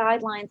have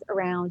guidelines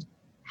around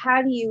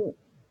how do you,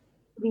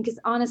 because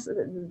honestly,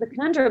 the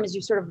conundrum is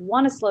you sort of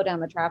want to slow down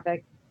the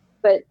traffic,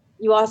 but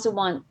you also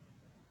want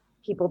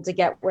people to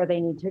get where they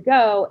need to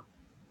go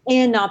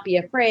and not be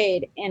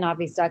afraid and not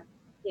be stuck.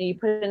 You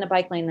put in a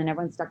bike lane and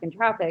everyone's stuck in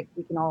traffic.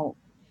 We can all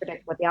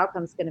predict what the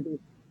outcome is going to be.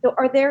 So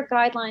are there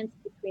guidelines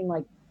between,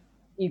 like,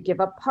 do you give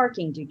up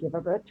parking? Do you give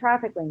up a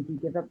traffic lane? Do you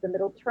give up the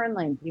middle turn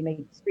lane? Do you make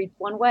streets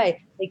one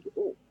way? Like,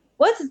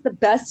 what is the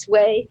best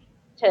way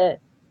to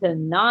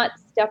not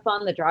step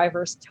on the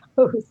driver's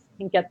toes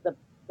and get the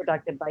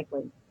productive bike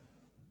lane?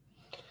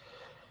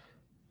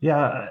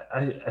 Yeah,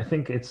 I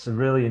think it's a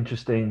really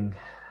interesting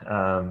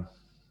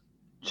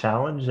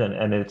challenge,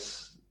 and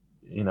it's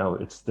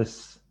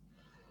this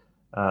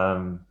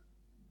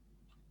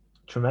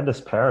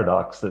tremendous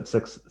paradox that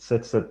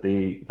sits at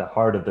the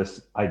heart of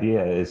this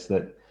idea, is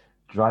that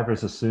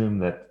drivers assume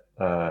that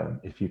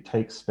if you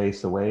take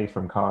space away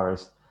from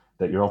cars,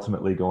 that you're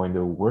ultimately going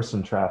to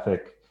worsen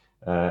traffic,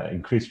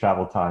 increase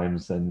travel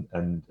times,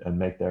 and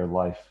make their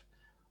life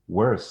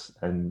worse.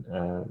 And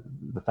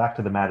the fact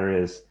of the matter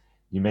is,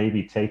 you may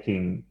be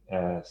taking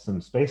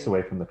some space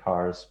away from the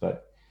cars,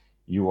 but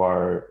you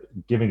are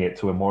giving it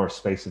to a more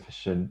space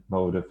efficient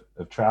mode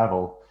of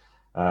travel,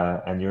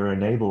 and you're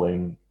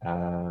enabling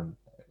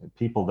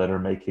people that are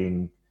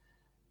making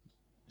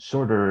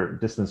shorter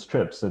distance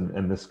trips.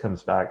 And this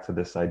comes back to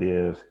this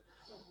idea of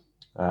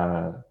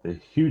the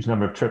huge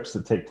number of trips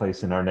that take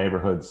place in our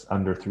neighborhoods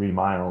under 3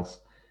 miles.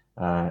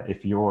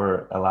 If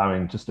you're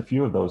allowing just a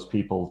few of those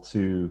people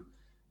to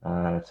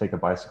take a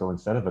bicycle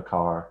instead of a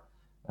car,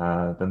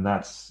 then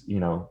that's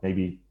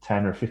maybe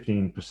 10 or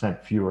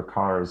 15% fewer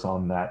cars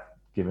on that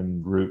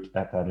given route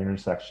at that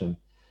intersection.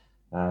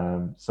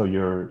 So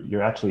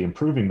you're actually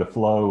improving the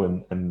flow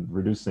and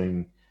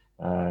reducing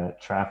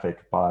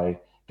traffic by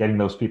getting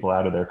those people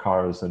out of their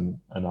cars and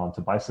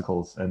onto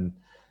bicycles. And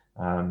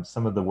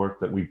some of the work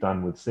that we've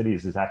done with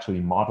cities is actually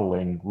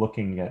modeling,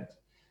 looking at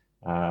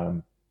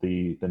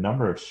the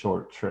number of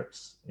short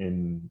trips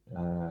in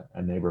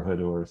a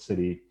neighborhood or a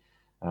city,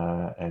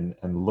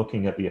 and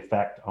looking at the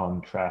effect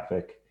on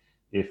traffic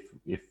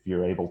if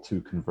you're able to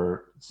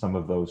convert some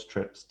of those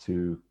trips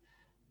to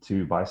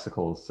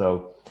bicycles.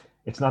 So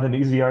it's not an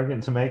easy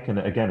argument to make, and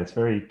again, it's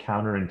very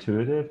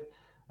counterintuitive,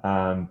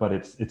 but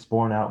it's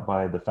borne out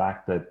by the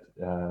fact that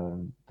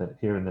that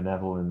here in the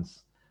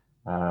Netherlands,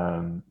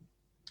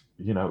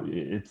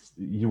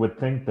 you would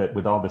think that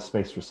with all the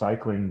space for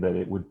cycling, that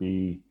it would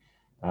be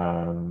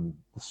the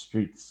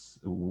streets,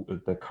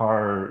 the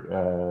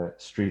car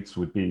streets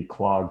would be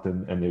clogged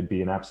and it'd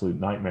be an absolute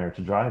nightmare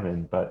to drive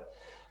in. But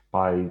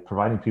by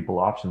providing people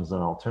options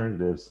and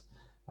alternatives,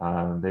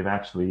 they've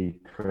actually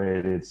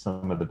created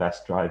some of the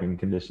best driving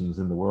conditions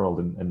in the world,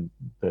 and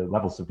the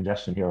levels of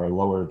congestion here are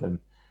lower than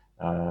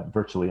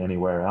virtually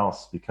anywhere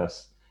else,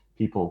 because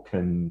people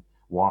can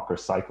walk or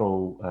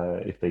cycle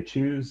if they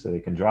choose. They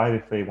can drive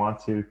if they want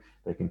to.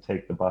 They can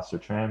take the bus or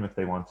tram if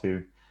they want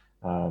to.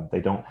 They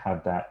don't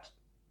have that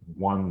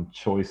one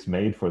choice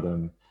made for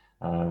them,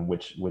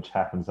 which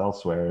happens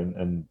elsewhere.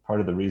 And part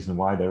of the reason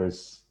why there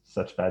is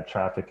such bad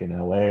traffic in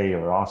LA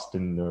or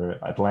Austin or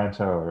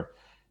Atlanta or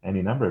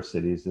any number of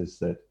cities is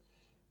that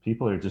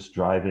people are just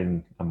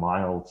driving a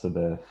mile to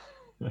the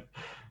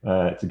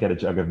to get a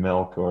jug of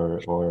milk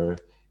or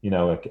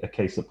a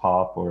case of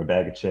pop or a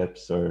bag of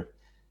chips, or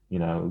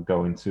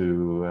going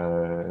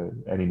to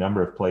any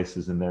number of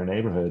places in their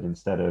neighborhood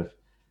instead of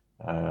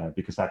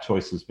because that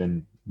choice has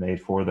been made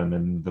for them.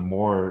 And the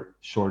more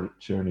short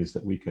journeys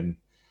that we can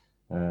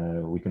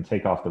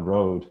take off the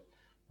road,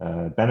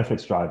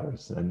 benefits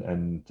drivers.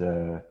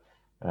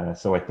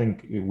 So I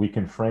think we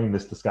can frame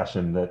this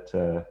discussion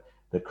that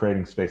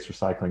creating space for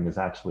cycling is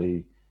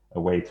actually a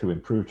way to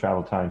improve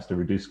travel times, to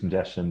reduce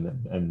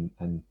congestion,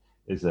 and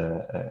is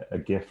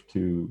a gift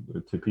to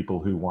people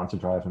who want to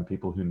drive and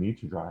people who need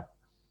to drive.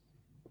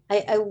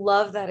 I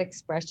love that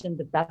expression,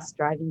 the best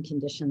driving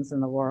conditions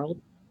in the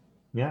world.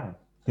 Yeah.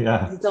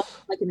 Yeah. It's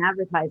almost like an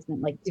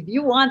advertisement. Like, if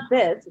you want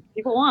this, if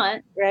people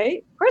want,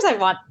 right? Of course I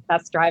want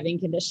best driving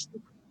conditions.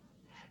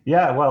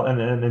 Yeah, well,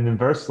 and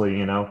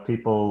inversely,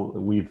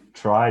 we've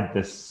tried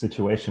this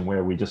situation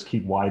where we just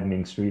keep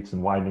widening streets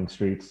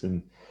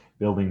and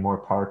building more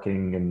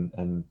parking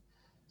and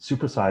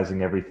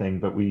supersizing everything,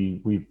 but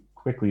we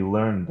quickly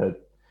learned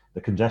that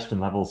the congestion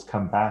levels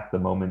come back the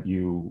moment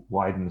you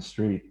widen the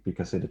street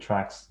because it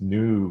attracts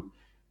new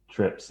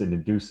trips, it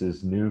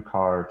induces new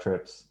car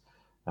trips.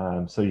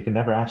 So you can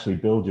never actually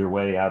build your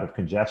way out of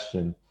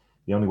congestion.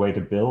 The only way to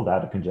build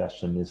out of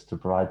congestion is to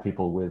provide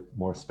people with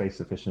more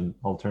space efficient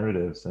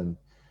alternatives. And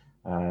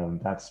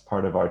that's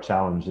part of our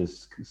challenge,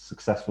 is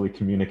successfully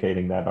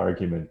communicating that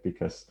argument,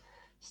 because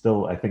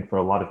still, I think for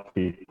a lot of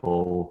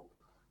people,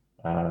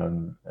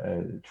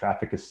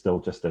 traffic is still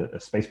just a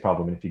space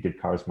problem. And if you give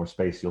cars more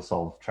space, you'll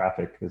solve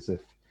traffic, as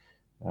if,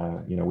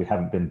 we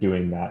haven't been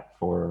doing that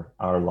for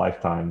our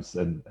lifetimes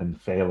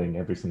and failing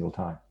every single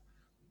time.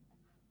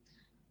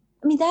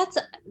 That's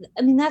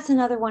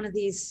another one of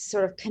these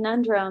sort of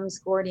conundrums,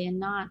 Gordian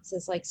knots,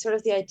 is like sort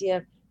of the idea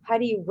of how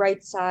do you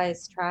right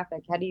size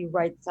traffic? How do you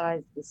right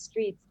size the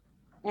streets?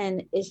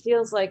 And it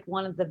feels like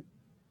one of the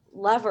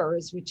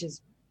levers, which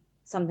is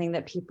something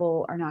that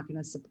people are not going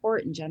to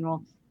support in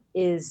general,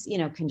 is,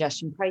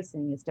 congestion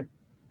pricing,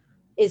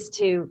 is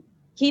to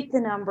keep the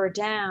number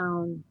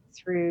down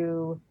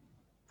through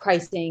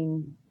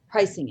pricing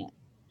it,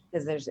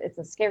 because it's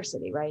a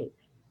scarcity, right?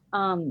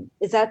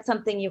 Is that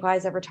something you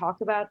guys ever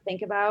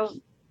think about?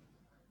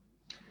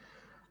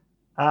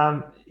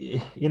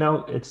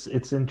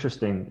 It's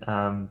interesting.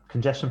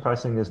 Congestion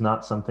pricing is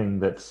not something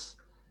that's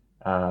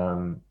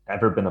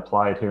ever been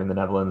applied here in the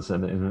Netherlands,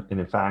 and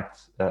in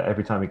fact,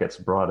 every time it gets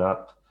brought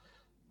up,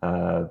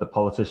 the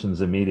politicians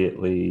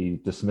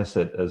immediately dismiss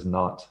it as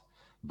not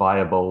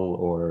viable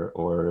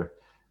or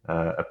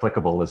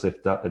applicable, as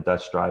if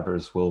Dutch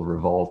drivers will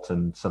revolt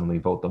and suddenly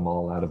vote them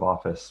all out of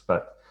office.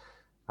 But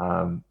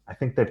I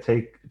think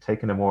they've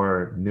taken a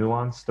more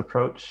nuanced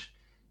approach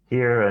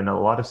here. In a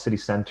lot of city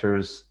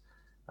centers,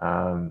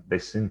 they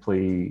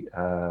simply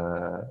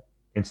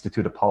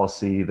institute a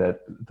policy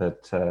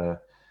that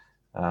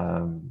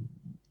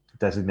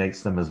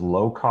designates them as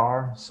low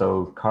car.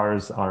 So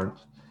cars aren't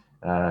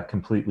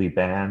completely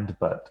banned,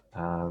 but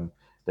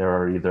there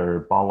are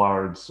either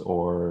bollards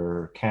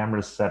or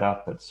cameras set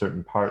up at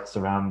certain parts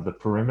around the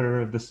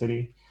perimeter of the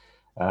city.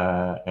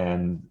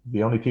 And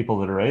the only people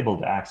that are able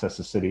to access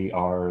the city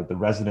are the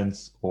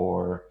residents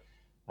or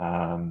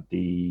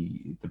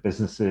the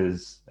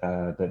businesses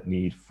that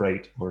need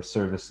freight or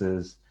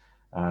services.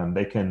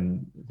 They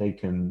can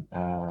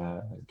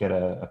get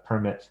a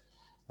permit,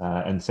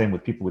 and same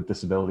with people with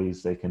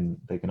disabilities. They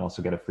can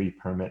also get a free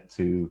permit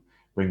to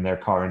bring their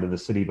car into the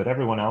city. But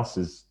everyone else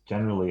is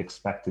generally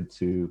expected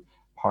to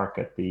park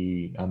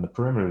on the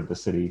perimeter of the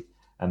city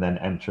and then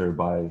enter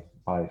by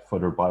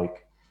foot or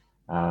bike.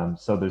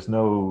 So there's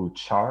no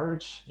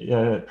charge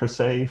per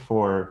se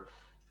for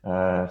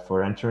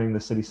entering the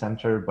city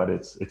center, but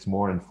it's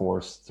more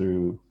enforced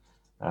through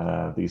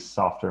these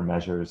softer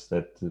measures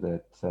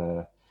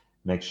that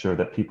make sure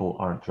that people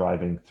aren't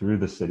driving through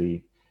the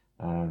city.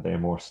 They're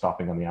more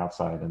stopping on the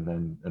outside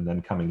and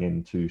then coming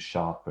in to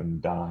shop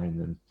and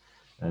dine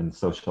and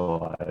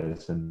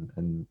socialize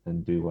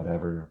and do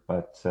whatever.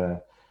 But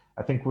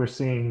I think we're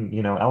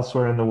seeing,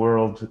 elsewhere in the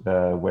world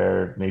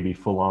where maybe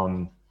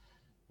full-on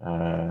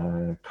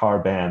car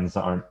bans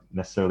aren't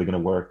necessarily going to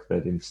work,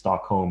 that in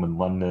Stockholm and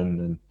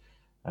London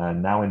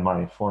and now in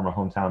my former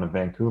hometown of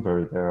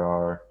Vancouver, there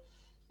are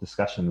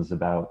discussions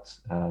about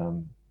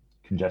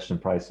congestion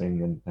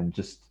pricing and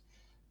just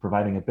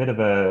providing a bit of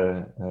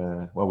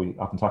well, we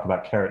often talk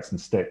about carrots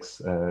and sticks,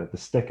 the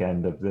stick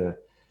end of the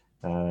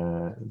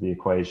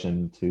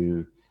equation,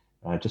 to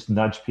just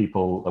nudge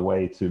people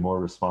away to more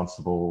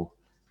responsible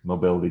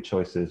mobility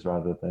choices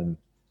rather than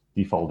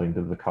defaulting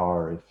to the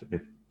car.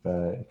 If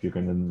you're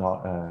going to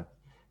not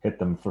hit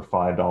them for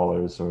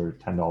 $5 or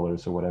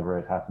 $10 or whatever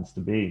it happens to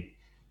be,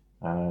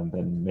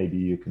 then maybe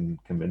you can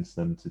convince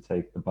them to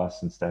take the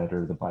bus instead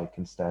or the bike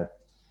instead.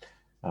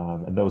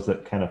 And those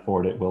that can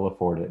afford it will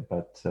afford it.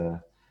 But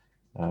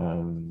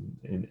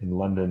in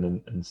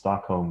London and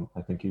Stockholm,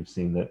 I think you've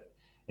seen that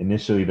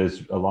initially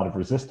there's a lot of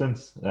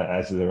resistance,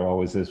 as there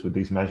always is with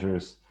these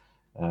measures.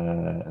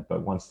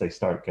 But once they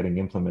start getting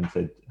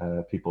implemented,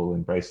 people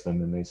embrace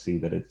them, and they see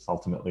that it's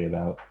ultimately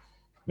about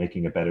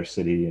making a better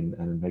city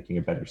and making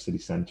a better city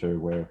center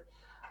where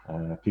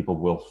people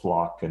will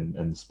flock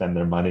and spend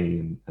their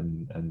money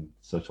and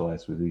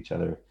socialize with each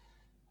other,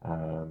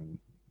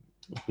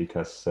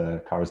 because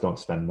cars don't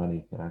spend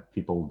money,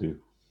 people do.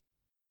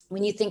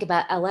 When you think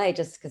about LA,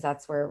 just because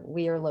that's where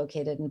we are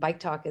located and Bike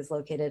Talk is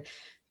located,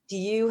 do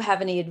you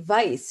have any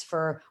advice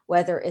for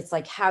whether it's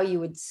like how you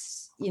would,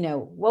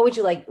 what would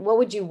you like, what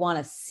would you want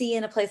to see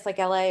in a place like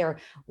LA,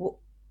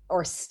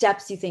 or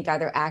steps you think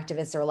either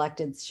activists or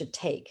electeds should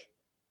take?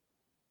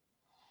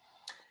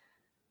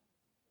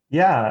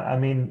 Yeah, I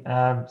mean,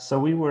 so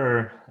we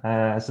were,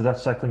 as the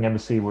Dutch Cycling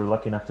Embassy, we're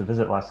lucky enough to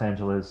visit Los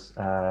Angeles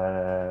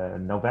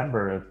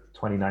November of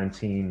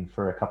 2019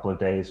 for a couple of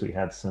days. We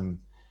had some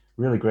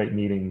really great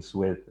meetings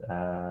with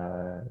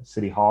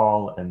City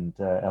Hall and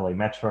LA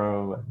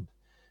Metro and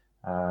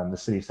the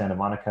city of Santa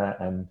Monica,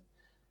 and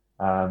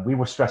we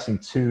were stressing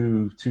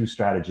two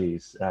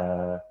strategies.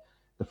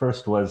 The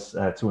first was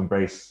to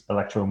embrace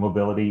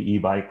electromobility,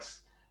 e-bikes,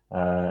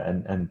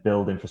 and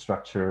build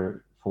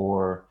infrastructure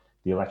for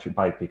the electric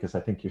bike, because I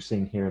think you're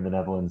seeing here in the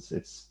Netherlands,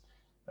 it's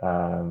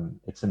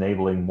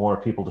enabling more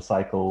people to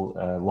cycle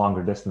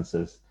longer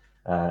distances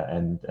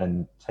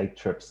and take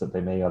trips that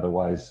they may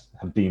otherwise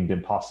have deemed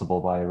impossible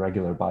by a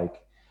regular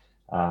bike.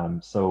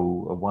 So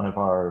one of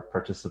our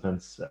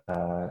participants,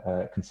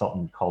 a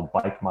consultant called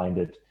Bike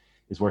Minded,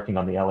 is working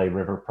on the LA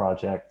River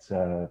project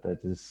that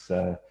is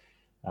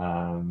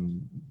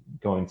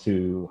going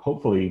to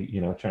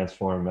hopefully,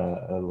 transform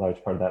a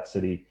large part of that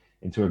city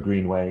into a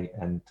greenway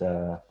and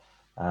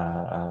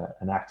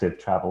an active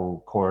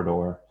travel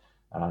corridor.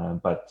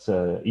 But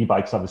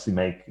e-bikes obviously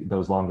make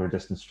those longer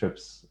distance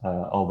trips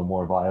all the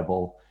more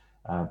viable.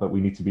 But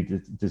we need to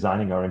be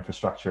designing our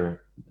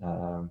infrastructure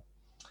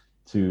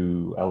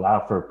to allow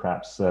for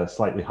perhaps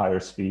slightly higher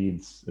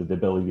speeds, the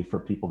ability for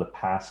people to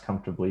pass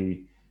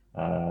comfortably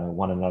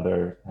one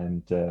another,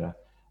 and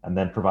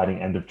then providing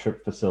end of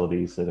trip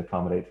facilities that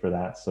accommodate for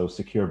that. So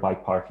secure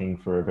bike parking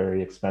for a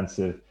very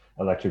expensive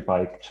electric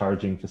bike,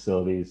 charging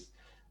facilities,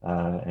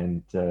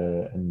 and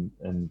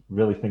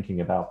really thinking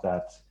about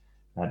that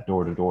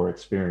door-to-door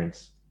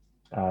experience.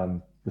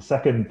 The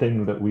second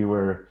thing that we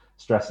were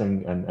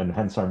stressing, and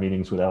hence our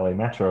meetings with LA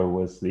Metro,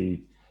 was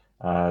the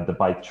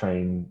bike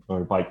train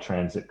or bike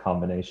transit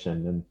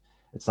combination. And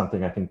it's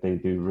something I think they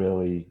do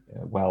really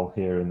well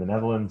here in the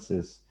Netherlands,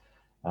 is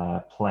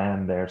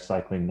plan their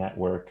cycling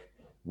network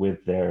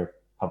with their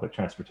public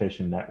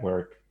transportation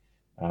network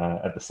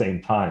at the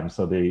same time.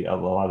 So a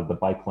lot of the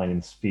bike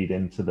lanes feed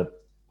into the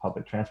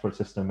public transport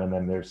system, and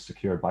then there's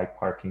secure bike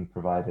parking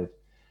provided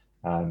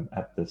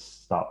at the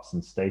stops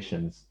and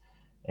stations.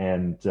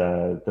 And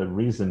the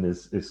reason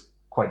is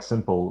quite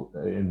simple,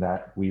 in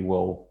that we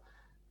will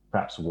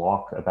perhaps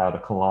walk about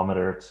 1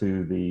 kilometer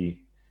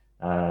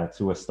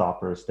to a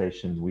stop or a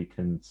station. We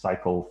can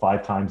cycle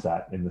 5 times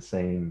that in the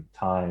same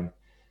time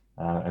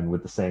and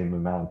with the same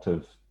amount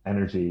of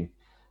energy.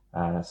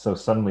 So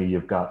suddenly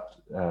you've got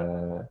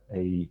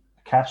a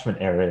catchment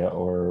area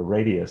or a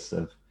radius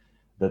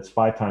that's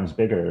 5 times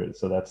bigger.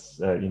 So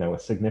that's a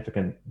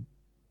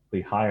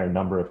significantly higher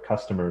number of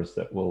customers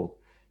that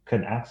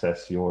can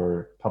access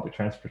your public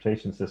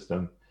transportation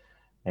system,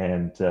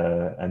 and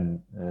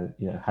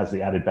has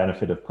the added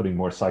benefit of putting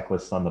more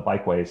cyclists on the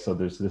bikeways. So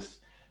there's this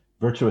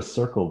virtuous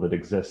circle that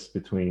exists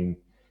between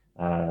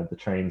the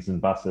trains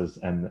and buses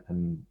and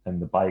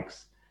the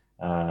bikes,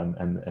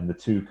 and the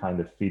two kind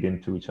of feed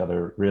into each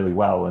other really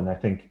well. And I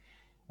think,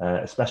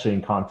 especially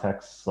in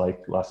contexts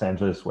like Los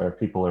Angeles, where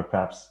people are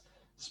perhaps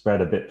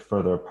spread a bit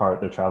further apart,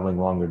 they're traveling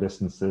longer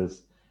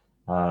distances,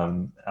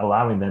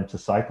 allowing them to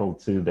cycle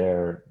to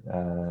their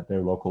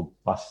local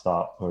bus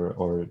stop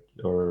or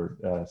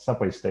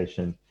subway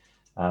station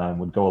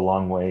would go a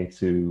long way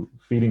to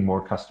feeding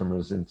more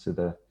customers into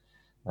the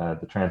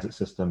transit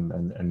system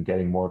and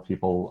getting more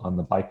people on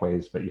the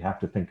bikeways. But you have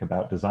to think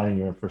about designing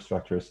your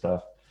infrastructure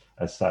stuff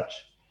as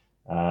such,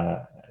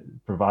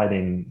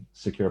 providing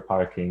secure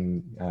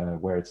parking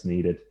where it's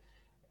needed,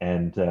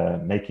 and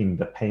making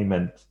the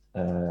payment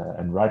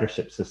and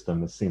ridership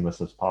system as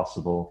seamless as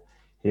possible.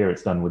 Here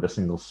it's done with a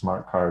single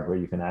smart card where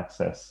you can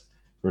access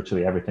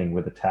virtually everything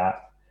with a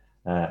tap.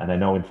 And I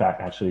know, in fact,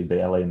 actually the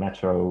LA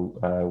Metro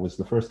was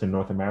the first in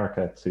North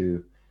America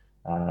to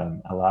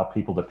allow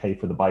people to pay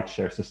for the bike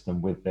share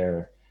system with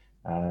their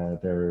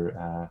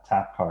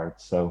tap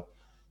cards. So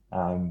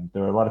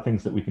there are a lot of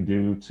things that we can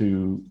do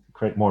to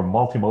create more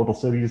multimodal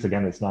cities.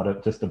 Again, it's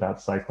not just about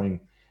cycling.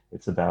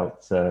 It's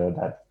about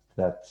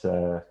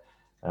that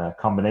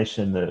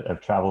combination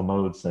of travel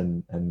modes,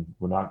 and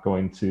we're not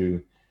going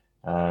to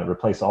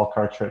replace all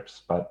car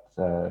trips, but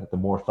the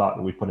more thought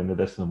that we put into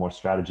this, the more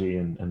strategy,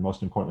 and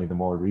most importantly, the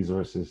more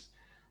resources,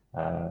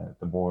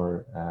 the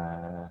more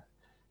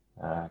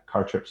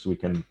car trips we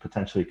can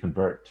potentially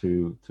convert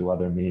to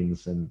other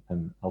means. And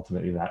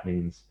ultimately that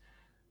means,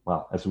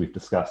 well, as we've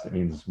discussed, it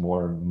means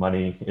more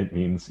money. It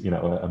means,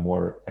 a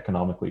more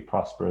economically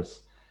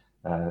prosperous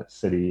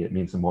city. It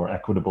means a more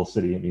equitable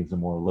city. It means a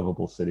more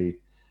livable city.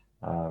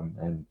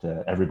 And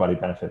everybody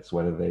benefits,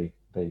 whether they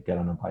get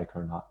on a bike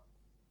or not.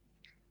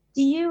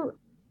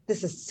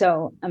 This is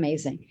so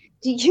amazing.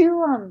 Could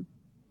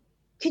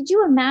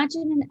you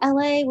imagine in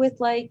LA with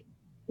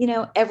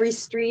every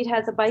street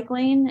has a bike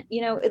lane,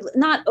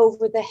 not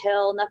over the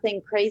hill,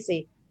 nothing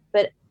crazy,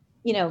 but,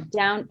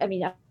 down, I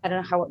mean, I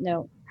don't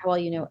know how well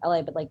you know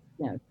LA, but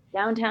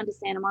downtown to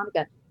Santa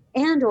Monica,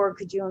 And or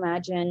could you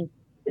imagine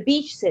the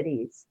beach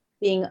cities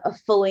being a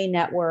fully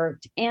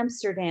networked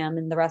Amsterdam,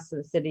 and the rest of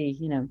the city,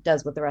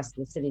 does what the rest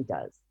of the city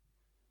does?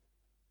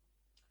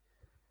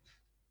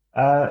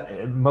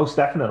 Most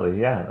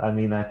definitely, yeah. I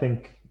mean, I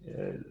think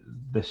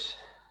this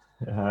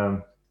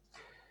um,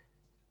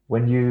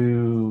 when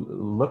you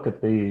look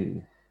at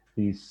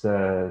these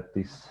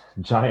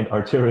giant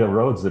arterial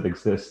roads that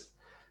exist,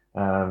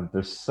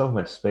 there's so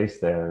much space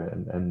there,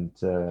 and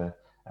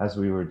as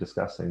we were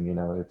discussing,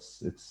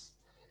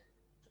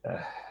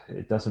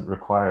 it doesn't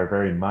require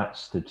very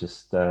much to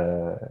just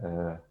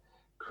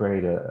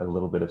create a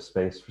little bit of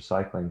space for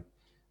cycling.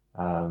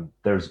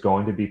 There's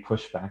going to be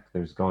pushback.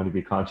 There's going to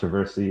be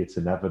controversy. It's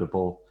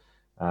inevitable.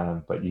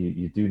 But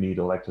you do need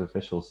elected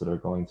officials that are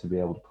going to be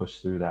able to push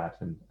through that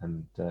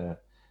and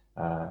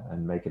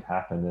make it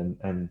happen.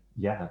 And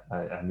yeah,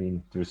 I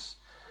mean, there's,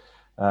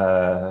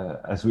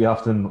 as we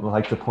often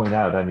like to point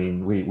out, I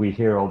mean, we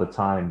hear all the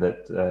time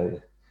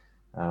that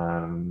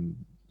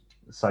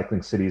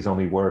cycling cities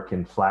only work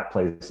in flat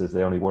places.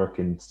 They only work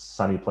in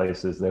sunny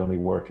places. They only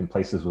work in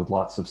places with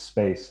lots of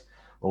space.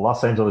 Well,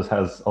 Los Angeles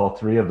has all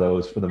three of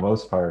those for the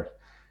most part,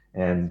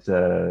 and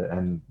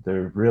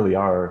there really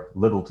are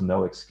little to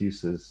no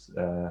excuses.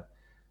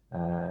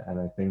 And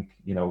I think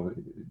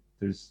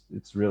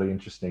it's really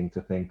interesting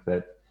to think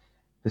that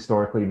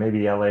historically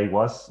maybe LA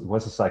was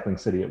a cycling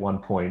city at one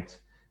point.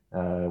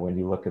 When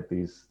you look at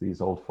these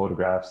old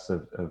photographs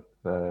of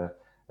the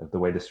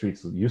way the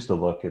streets used to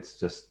look, it's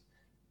just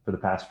for the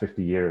past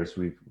 50 years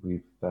we've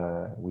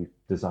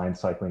designed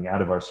cycling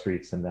out of our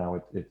streets, and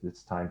now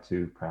it's time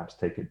to perhaps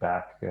take it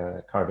back,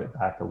 carve it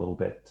back a little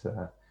bit.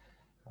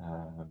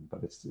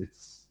 But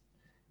it's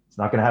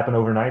not going to happen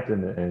overnight,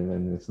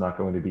 and it's not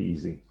going to be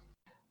easy.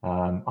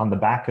 On the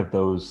back of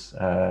those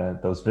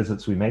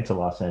visits we made to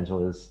Los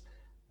Angeles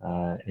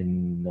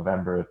in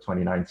November of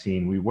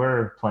 2019, we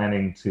were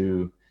planning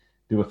to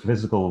do a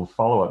physical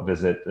follow-up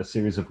visit, a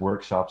series of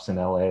workshops in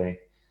LA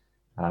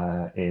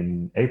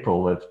in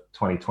April of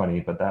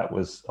 2020, but that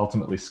was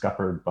ultimately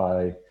scuppered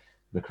by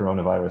the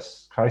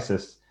coronavirus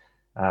crisis.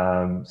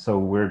 So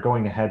we're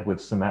going ahead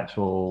with some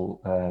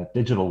actual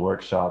digital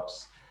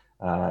workshops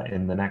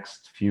in the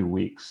next few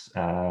weeks,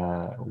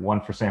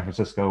 one for San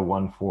Francisco,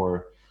 one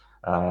for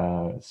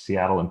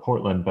Seattle and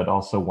Portland, but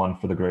also one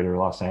for the greater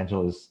Los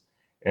Angeles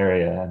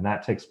area. And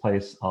that takes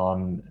place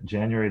on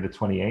January the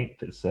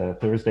 28th. It's a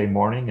Thursday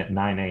morning at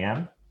 9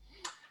 a.m.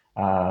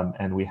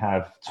 And we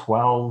have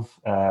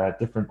 12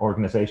 different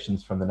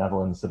organizations from the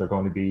Netherlands that are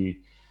going to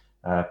be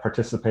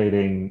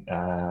participating,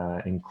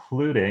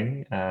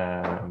 including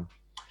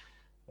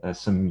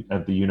some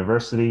of the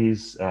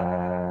universities,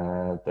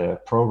 the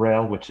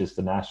ProRail, which is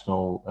the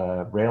national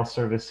rail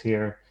service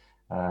here,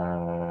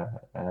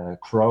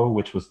 CROW,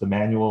 which was the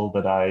manual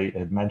that I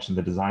had mentioned,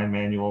 the design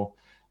manual,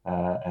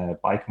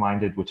 Bike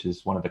Minded, which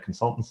is one of the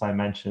consultants I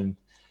mentioned.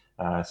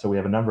 So we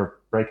have a number of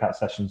breakout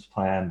sessions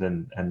planned,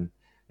 and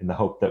in the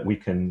hope that we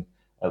can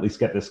at least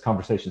get this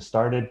conversation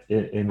started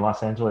in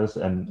Los Angeles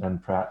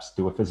and perhaps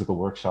do a physical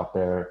workshop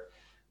there,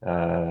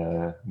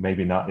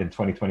 maybe not in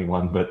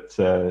 2021, but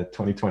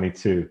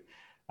 2022.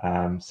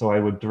 So I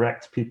would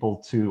direct people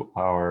to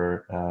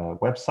our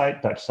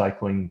website,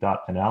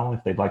 dutchcycling.nl,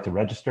 if they'd like to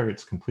register.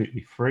 It's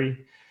completely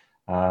free,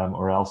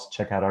 or else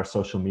check out our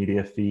social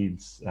media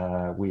feeds.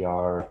 We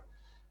are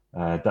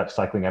Dutch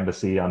Cycling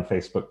Embassy on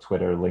Facebook,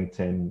 Twitter,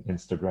 LinkedIn,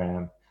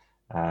 Instagram,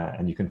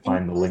 and you can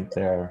find the link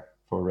there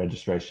for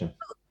registration.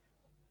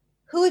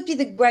 Who would be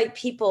the right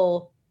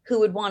people who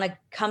would want to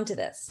come to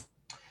this?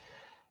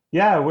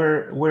 Yeah,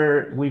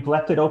 we've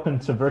left it open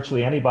to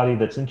virtually anybody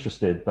that's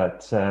interested,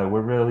 but we're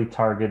really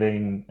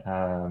targeting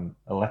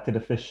elected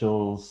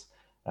officials,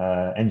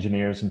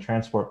 engineers and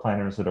transport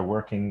planners that are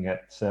working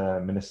at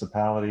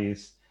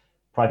municipalities,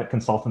 private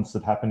consultants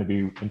that happen to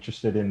be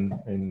interested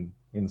in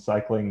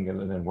cycling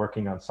and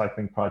working on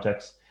cycling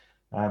projects,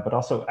 but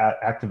also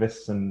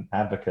activists and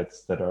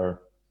advocates that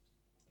are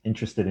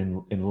interested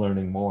in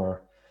learning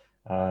more.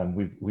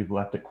 We've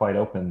left it quite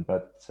open,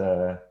 but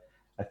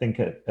I think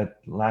at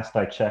last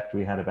I checked,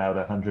 we had about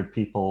 100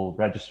 people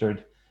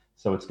registered.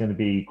 So it's going to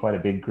be quite a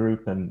big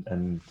group,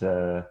 and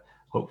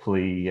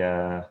hopefully,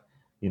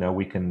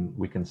 we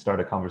can start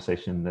a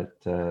conversation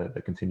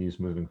that continues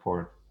moving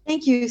forward.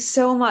 Thank you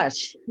so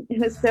much. It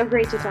was so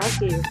great to talk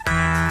to you.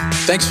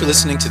 Thanks for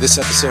listening to this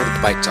episode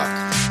of Bike Talk.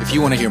 If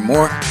you want to hear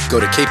more, go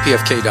to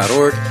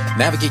kpfk.org,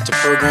 navigate to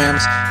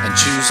programs, and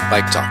choose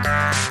Bike Talk.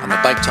 On the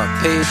Bike Talk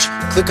page,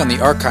 click on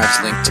the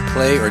archives link to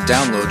play or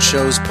download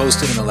shows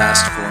posted in the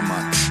last 4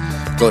 months.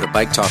 Go to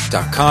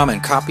biketalk.com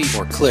and copy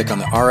or click on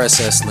the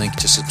RSS link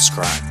to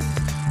subscribe.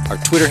 Our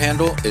Twitter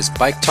handle is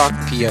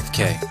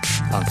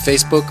BikeTalkPFK. On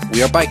Facebook,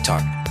 we are Bike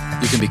Talk.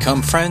 You can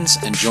become friends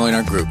and join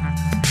our group.